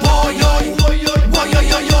with it. Boy, yo, boy, yo, boy, yo,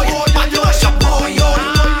 yo, yo, yo. Man, you mash up, boy, yo,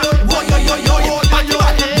 boy, yo, yo, yo, yo. Man, you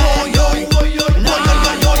mash up, boy, yo, boy, yo,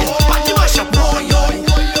 yo, yo. Man, you mash up, boy, yo,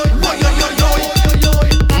 boy, yo, yo, yo.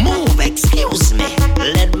 Move, excuse me.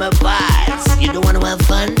 Let me pass. You don't want to have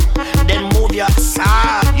fun? Then move your ass.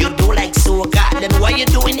 You do like soca. Then what you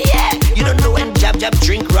doing here? You don't know when jab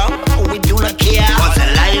drink rum? We do not care. Cause the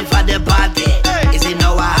life of the party is in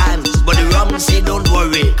our hands. But the rum say don't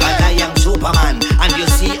worry, cause I am Superman. And you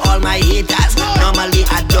see all my haters. Normally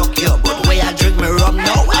I duck you, but when I drink my rum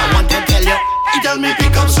now, I want to tell you. He tell me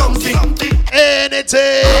pick up something,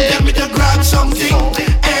 Anything. tell me to grab something,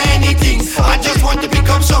 anything. I just want to pick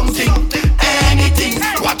up something, anything.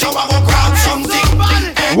 Watch how I go grab something.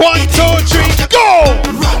 1, 2, 3, go.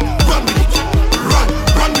 Run with it.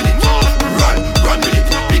 Run with it. Run with it.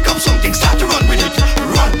 Pick up something, start to run with it.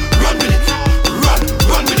 Run with it.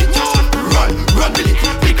 Run with it. Run with it.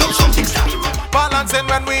 Pick up something, start to run. Balancing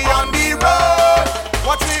when we on the road.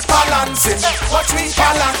 Watch me balancing. Watch me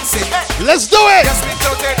balancing. Let's do it. Yes, we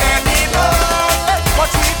don't take any road.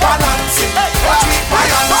 Watch me balancing. Watch me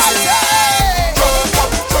balancing. Jump up,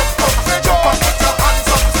 jump up, jump up, put your hands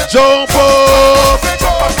up. Jump up.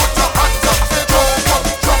 Jump up, put your hands up. Jump up,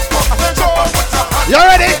 jump up, jump up, put your hands up. You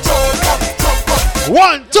ready? Jump up, jump up.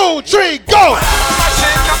 1, 2, 3, go.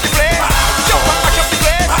 Mashing up the place. Jump up, mash up the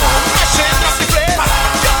place. Mashing up the place.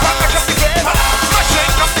 Jump up, mash up the place.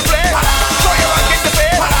 Mashing up the place. Show you rock in the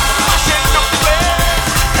place. Mashing up the place.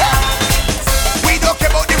 We don't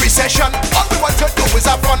care about the recession. All we want to do is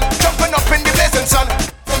have fun. Jumping up in the blazing sun.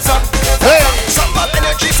 Hey. Some bad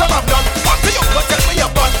energy, some have none. Party up, but tell me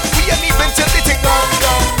you're done. We ain't even till the thing down.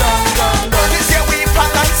 This year we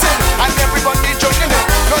balancing, and everybody joining in.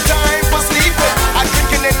 No time for sleeping, and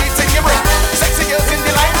drinking anything you bring. Sexy girls in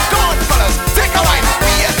the line, come on fellas, take a line.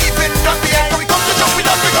 We ain't even done, we ain't we come to jump with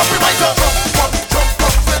us, pick up, we right up. Jump up, jump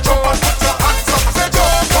up, jump up, put your hands up.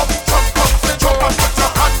 Jump up, jump up, jump up, put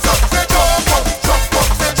your hands up. Jump up, jump up,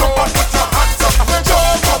 jump up, put your hands up.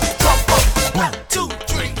 Jump up, jump up. 1, 2,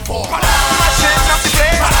 3, 4. Mashing up the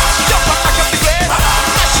place, jump up, mash up the place.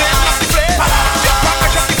 Mashing up the place, jump up,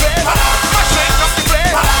 mash up the place. Mashing up the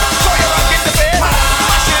place, show you rock in the place.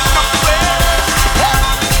 Mashing up the place.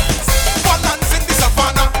 Balance in the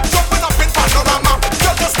savannah, jumping up in panorama.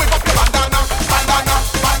 Girl, just wave up your bandana, bandana,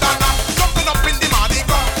 bandana. Jumping up in the Mardi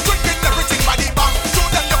Gras, drinking everything by the bar. Show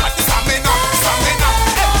them you got the stamina, stamina.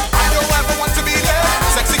 I don't ever want to be there.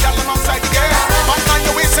 Sexy girl, I'm outside the game. Man, now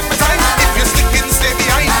you're wasting my time. If you're sticking, stay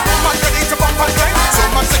behind. Man, ready to bump and grind. So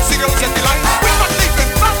much sexy girls in the line. We're not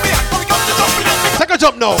leaving, not behind. We got to jump in it. Take a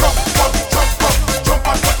jump now. Jump up, jump up, jump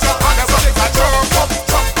and put your hands up. Jump up,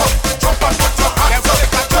 jump up, jump and put your hands up.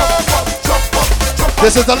 Jump up, jump up, jump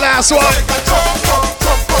This is the last one. jump up,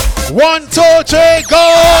 jump up. 1, 2, 3, go.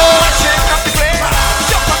 Mashing up the place,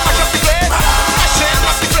 jump and mash up the place. Mashing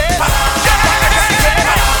up the place, jump and mash up the place.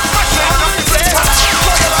 Mashing up the place,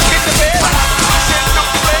 show you rock in the place. Mashing up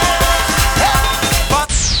the place.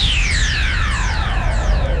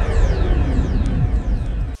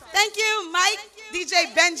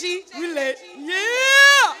 DJ Benji, we lit.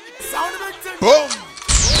 Yeah! Boom.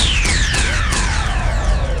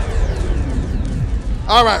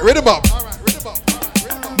 All right, rhythm up.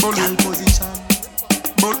 Bully position.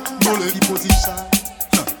 Bully position.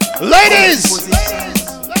 Ladies!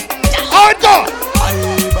 How it go? I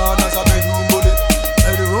born as a bedroom bully.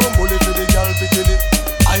 Bedroom bully for the girl picking it.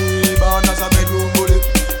 I born as a bedroom bully.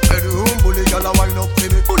 Bedroom bully, girl a wind up for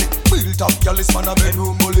me. Bully, built up, girl is man a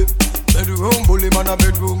bedroom bully. Bedroom bully, man a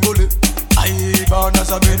bedroom bully. I born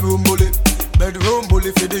as a bedroom bully. Bedroom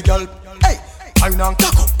bully for the girl. Hey, wine and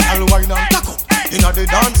cock up, girl wine and cock up. Inna the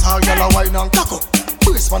dance hall, girl a wine and cock up.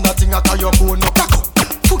 Brace man that thing a tie your bone no cock up.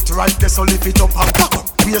 Foot right there, so lift it up and cock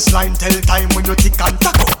up. Waistline tell time when you tick and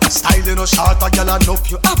tack up. Style you no short, a girl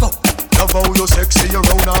enough you have up. Love how you sexy, you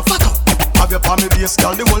round and fat up. Have your palm base,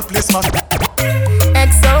 girl, the whole place man.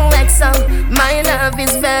 XOXO, my love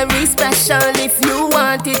is very special. If you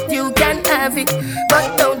want it, you can have it,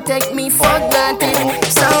 but don't take me for granted.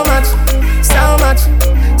 So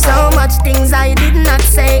much things I did not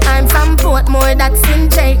say. I'm from Portmore, that's in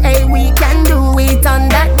JA. We can do it on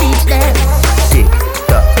that beach there. Tick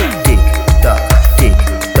tock, tick tock, tick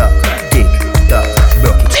tock, tick tock,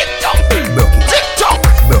 broke it, broke it, tick tock,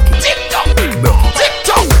 broke it, tick tock, broke it, tick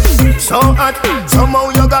tock. So hot, somehow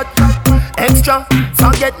you got extra.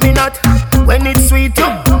 Forget me not when it's sweet. You,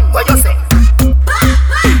 what you say?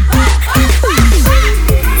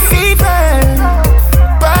 Fever,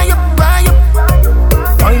 buy up.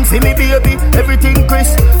 Wine for me, baby, everything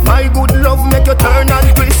crisp. My good love make you turn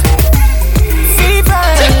and twist. Fever,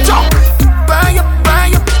 buy up.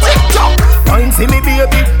 Wine for me,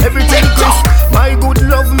 baby, everything crisp. My good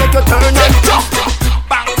love make you turn and twist.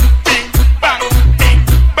 Bang, ding, bang, ding,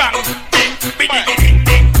 bang, ding, biddy ding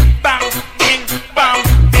ding, bang, ding, bang,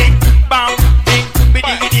 ding, bang, ding,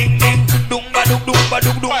 biddy ding ding, dum ba dum dum ba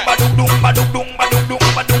dum dum ba dum dum ba dum dum ba dum dum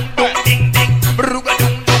ba dum dum ding ding, ruga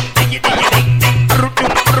dum dum ding ding ding ding, ru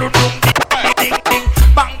dum ding ding,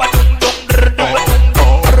 bang ba dum dum dum dum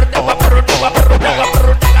dum, ru da ba ru da ba ru da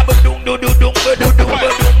ba dum dum dum dum ba dum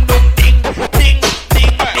dum ding ding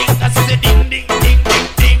ding ding, that's the ding ding ding ding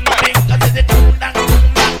ding ding, that's the dum dang dum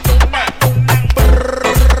dang dum dang dum dang,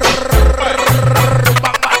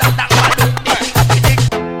 bang ba dang dang ba dum ding ding.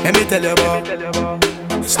 Let me tell you about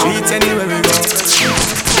streets anywhere we go.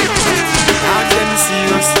 Dog them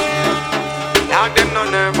serious, dog them no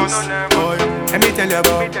nervous. Boy, let me tell you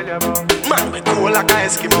about man we cool like a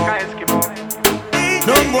Eskimo.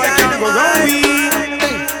 No boy can go wrong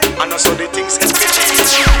with. And also the things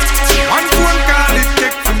SPG. One phone call it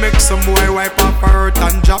take to make some boy wipe up her hurt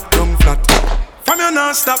and drop down flat. From you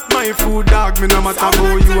not stop my food, dog. Me no matter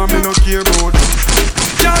about you and me no care about.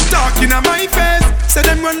 Just talking at my face. Say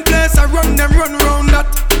them run place, I run them run round that.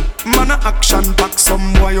 Man a action back,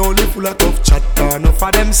 some boy only full of tough chatter. Enough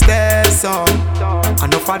of them stairs up,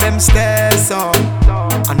 enough of them stairs up,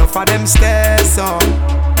 enough of them stairs up.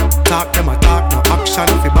 Talk them a talk, no action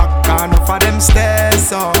if you back. Enough of them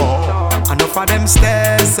stairs up, enough of them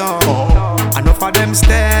stairs up, enough of them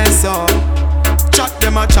stairs up. Chat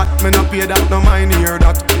them a chat, me no pay that, no mind hear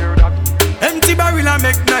that. Empty barrel a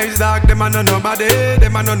make nice dog, them a no nobody,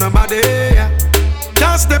 them a no nobody. Yeah.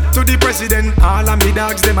 Can't step to the president, all of me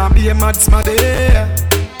dogs, them a be a mad smaddy.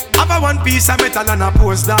 Have a one piece of metal and a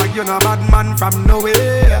post dog, you know bad man from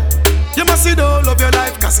nowhere. You must see the whole of your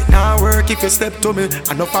life, cause it not work if you step to me.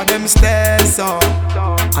 Enough of them stairs up,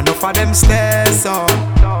 enough of them stairs up,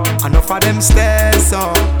 enough of them stairs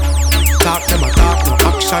up. Talk them a talk, no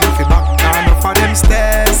action if you back. Enough of them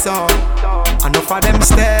stairs up, enough of them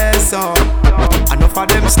stairs up, enough of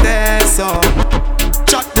them stairs up.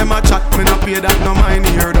 Chat them a chat, me no pay that, no mind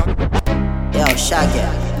hear that. Yo, Shaggy.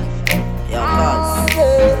 Yo,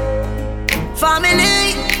 cuz.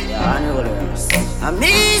 Family. Yo, Anulers. I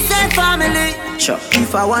me say family. Sure.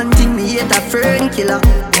 If I want thing, me hate a fern killer.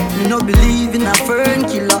 Me no believe in a fern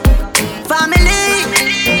killer. Family.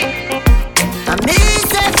 I me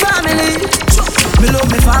say family. Me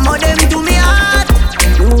love me family, them to me heart.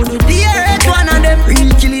 Who do the hate one of them?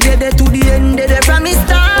 Real kill it dead to the end, dead from me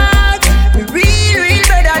start. Me real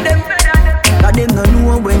better them. Cause them no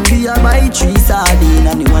know when we a buy 3 sardines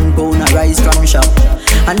and the 1 pound of rice from shop.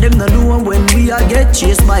 And them no know when we a get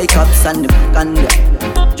chased by cops and the can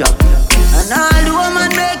drop. And all the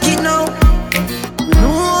woman make it now. Me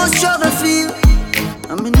know how struggle feel.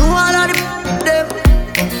 And me know all of them.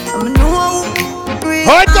 And me know how real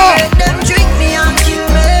them trick me and kill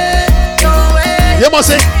me. No way. You must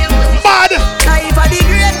say, mad. Life are the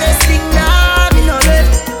greatest thing that me no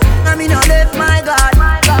left. And me no left, my God.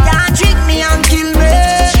 Can't trick me and kill me.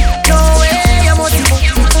 No way, you must be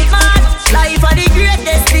mad. Life are the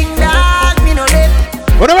greatest thing that me no left.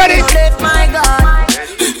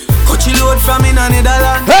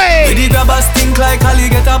 we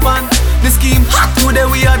get up on the scheme hot today,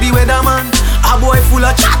 we are the weatherman. A boy full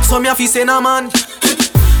of chat, so me a fi say nah man.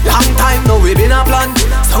 Long time now we been a plan,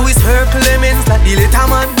 so we circle lemons like the little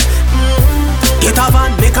man. Get a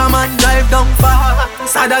van, make a man drive down far.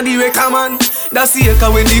 Sadder the wrecker man, that's the echo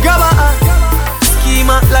when the grabber.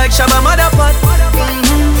 Schema like Shabba Motherpot.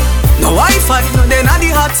 No Wi-Fi, no then at the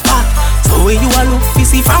hot spot. So when you a look, you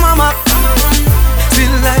see from a map. Still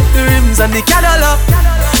like the rims and the Cadillac.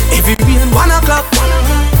 Every rain 1 o'clock.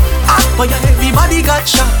 Hot for ya, everybody got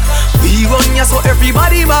shot. We run ya so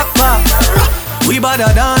everybody back. We badder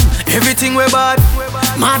than everything we bad.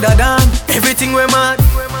 Madder than everything we mad.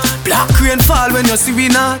 Black rain fall when you see we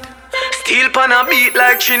not. Steel pan a beat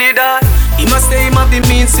like Trinidad. He must say him have the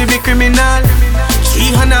means to be criminal.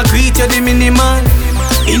 300 greet you the minimal.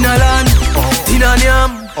 In a land, tin and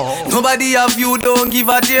yam. Nobody have you, don't give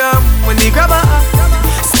a damn. When they grab a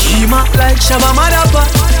schema like Shabba Motherpot.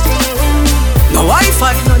 No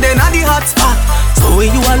Wi-Fi, no then at the hot spot. So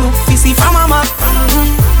when you a look, you see from a map.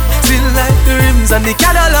 Still like the rims and the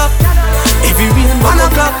Cadillac. Every rain 1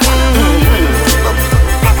 o'clock.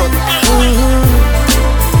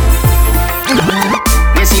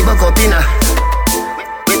 We see Bokopina.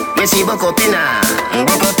 We see Bokopina.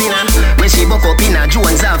 We see Bokopina.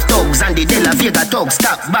 Jones have thugs and the De La Vega thugs.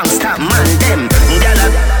 Stop, bang, stop, man, them. Gala,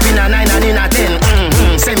 pina 9 and in a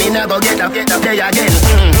 10. Say me never get up there again.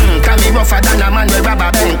 Can me rougher than a man with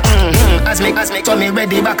rubber band. As me, so me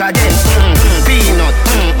ready back again. Peanut,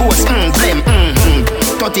 oats, blem.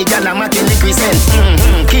 30 gal a matin the crescent.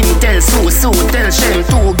 King tell Sue tell Shem.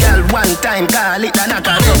 2 gal 1 time, call it a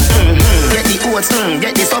knockerem. Get the oats,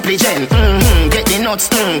 get the supplement. Get the nuts,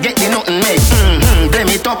 get the nothing made.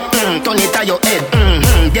 Blame it up, turn it to your head.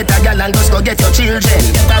 Get a gal and just go get your children.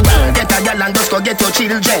 Get a gal and just go get your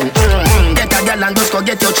children. Get a gal and just go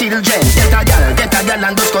get your children. Get a gal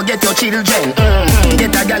and just go get your children.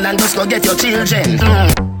 Get a gal and just go get your children.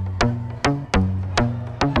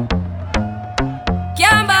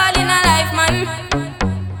 Can't ball in a life, man.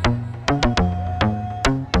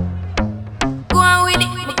 Go on with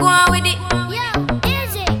it, go on with it.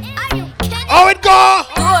 How it go?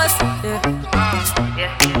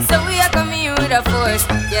 So we are coming with a force,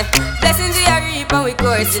 yeah. Blessings we are reap and we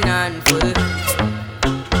coursing on full.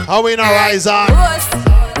 How we not rise on?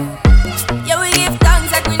 Yeah, we give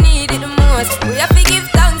thanks like we need it the most. We have to give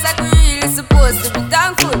thanks like we really supposed to be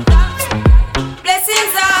thankful.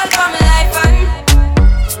 Blessings all for my life and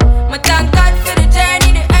my thank God for the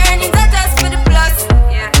journey, the earnings are just for the plus.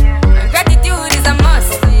 Yeah, and gratitude is a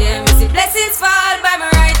must. Yeah, we see blessings fall by my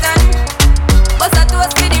right hand. But I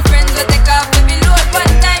toast for the friends we take off every load. One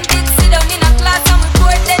time did sit down in a class and we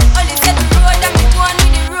bored. Then only said the road and we go on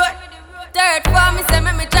with the road. Third form, me say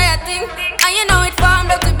me try a thing. And you know it formed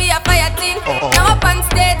out to be a fire thing. Now up on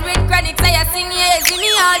stage with chronic I sing, yeah. See me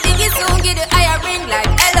all diggy soon, get the higher ring. Like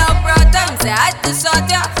hello brother, me say I had to shot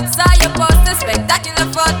ya. Saw your poster, spectacular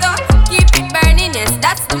photo. Keep it burning, yes,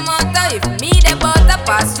 that's the motto. If me the butter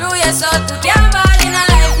pass through your soul to can't ball in a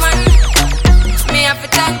life, man. Me have to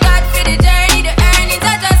thank God for the journey, the earnings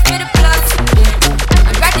are just for the plus. Yeah.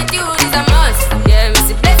 And gratitude is a must. Yeah, me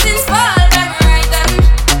see blessings fall by my right hand.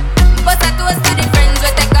 But I toast to the friends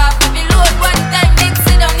we take off every load. One time big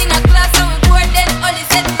sit down in a class and we bored. Then only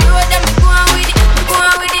said the road and we go on with it, we go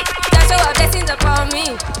on with it. That's how our blessings upon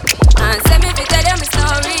me. And send me to tell them a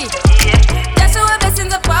story. That's how our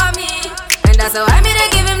blessings upon me. And that's how I made to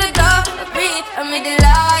give him the glory. I'm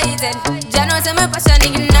delighted. Jah knows I'm a passion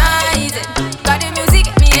ignited. Got the music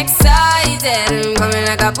get me excited. I'm coming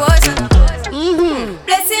like a potion.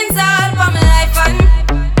 Blessings all for my life and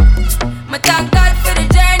my thank God for the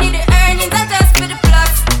journey, the earnings are just for the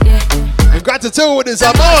plus. Yeah. And gratitude is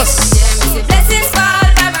a must. Blessings fall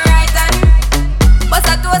by my right hand. But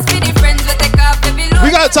I toast for the friends we take off every load.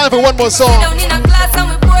 We got time for one more song. Down in a class and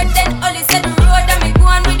we bored. Then only said the road and we go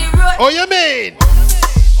on with the road. Oh, you mean?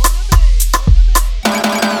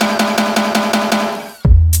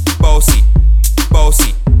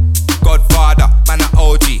 Bossy, Godfather, man a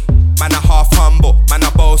OG, man a half humble, man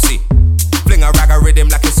a bossy. Fling a rag a rhythm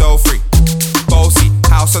like it's all free. Bossy,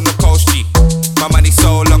 house on the coast G. My money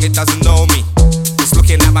so long it doesn't know me. Just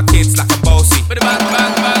looking at my kids like I'm bossy.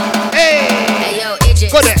 Hey yo, AJ,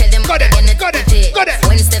 tell them got it.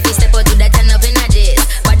 When Steffi step out, do that turn up in a days.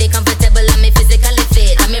 Body comfortable and me physically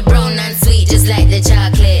fit. I'm a brown and sweet, just like the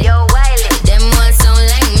chocolate. Yo, Wiley, them all sound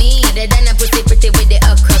like me. They done a pretty with the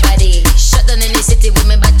okra body. Shut down in the city with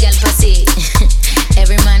me bad girl pussy.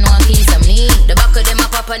 Every man want piece of me. The back of them a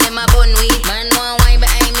pop and them a bun weed. Man want wine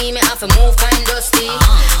behind me have to move kind dusty.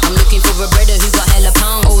 I'm looking for a brother who got hella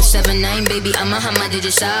pounds. 079 baby, I'm a hammer, did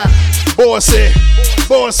you shop? Bossy.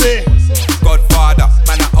 Godfather,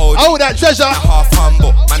 man a OG. Oh, that treasure. Man a half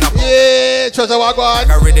humble, man a yeah, treasure wagwan.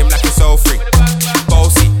 I rhythm like it's so free.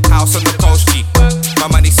 Bossy, house on the coast G. My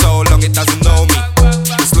money so long it doesn't know me.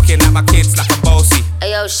 It's looking at my kids like I'm bossy.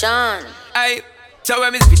 Ayo, Sean. Aye. So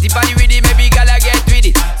when me spitty panny with it, maybe gala get with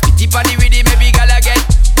it. Spitty panny with it, maybe gala get.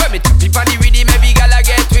 When me tippy panny with it, maybe gala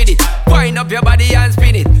get with it. Wind up your body and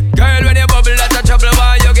spin it. Girl, when you bubble, that's a trouble.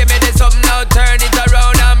 Why you give me this something now? Turn it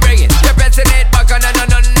around and bring it. You're pressing it back on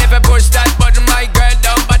and on. If you push that button, my girl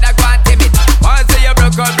down, but I can't tame it. Once you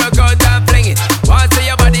broke out and fling it. Once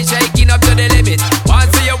your body shaking up to the limit.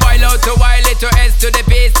 Once you wild out to wild it to S to the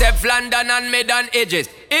base, F London and mid on edges.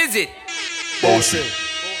 Is it? Bossy.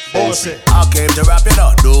 Bossy. I came to rap it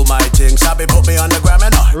up, do my thing. Sabi put me on the gram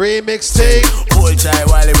and up. Remix thing. Pull tight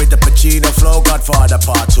Wiley with the Pacino flow. Godfather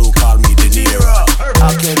part 2, call me De Niro.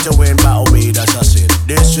 I came to win, battle me, that's a sin.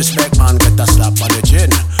 Disrespect, man, get a slap on the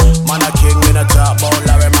chin. Man a king in a top, bowl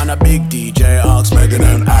Larry. Man a big DJ, Ox, Megan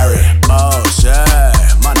and Harry. Bossy,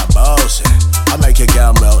 man a bossy. I make your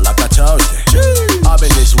girl melt like a toasty. I'll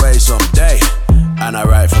be this way someday, and I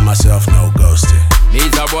write for myself, no ghosting.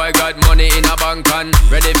 Me's a boy got money in a bank on.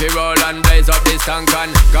 Ready for roll and blaze up this tank on.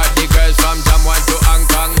 Got the girls from Jamwan to Hong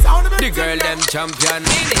Kong. The girl them champion.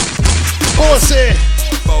 Bossy.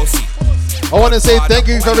 I want to say thank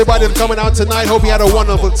you for everybody for coming out tonight. Hope you had a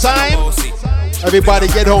wonderful time. Everybody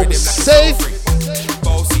get home safe.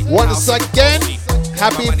 Once again,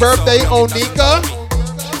 happy birthday, Onika.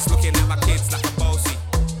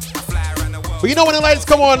 But you know when the lights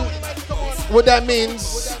come on, what that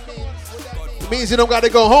means? It means you don't got to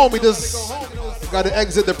go home. You just got to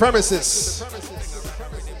exit the premises.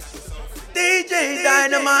 DJ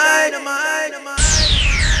Dynamite.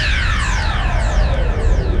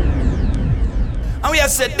 And we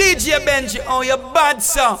have said DJ Benji on your bad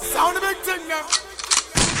song. Sound the big thing now.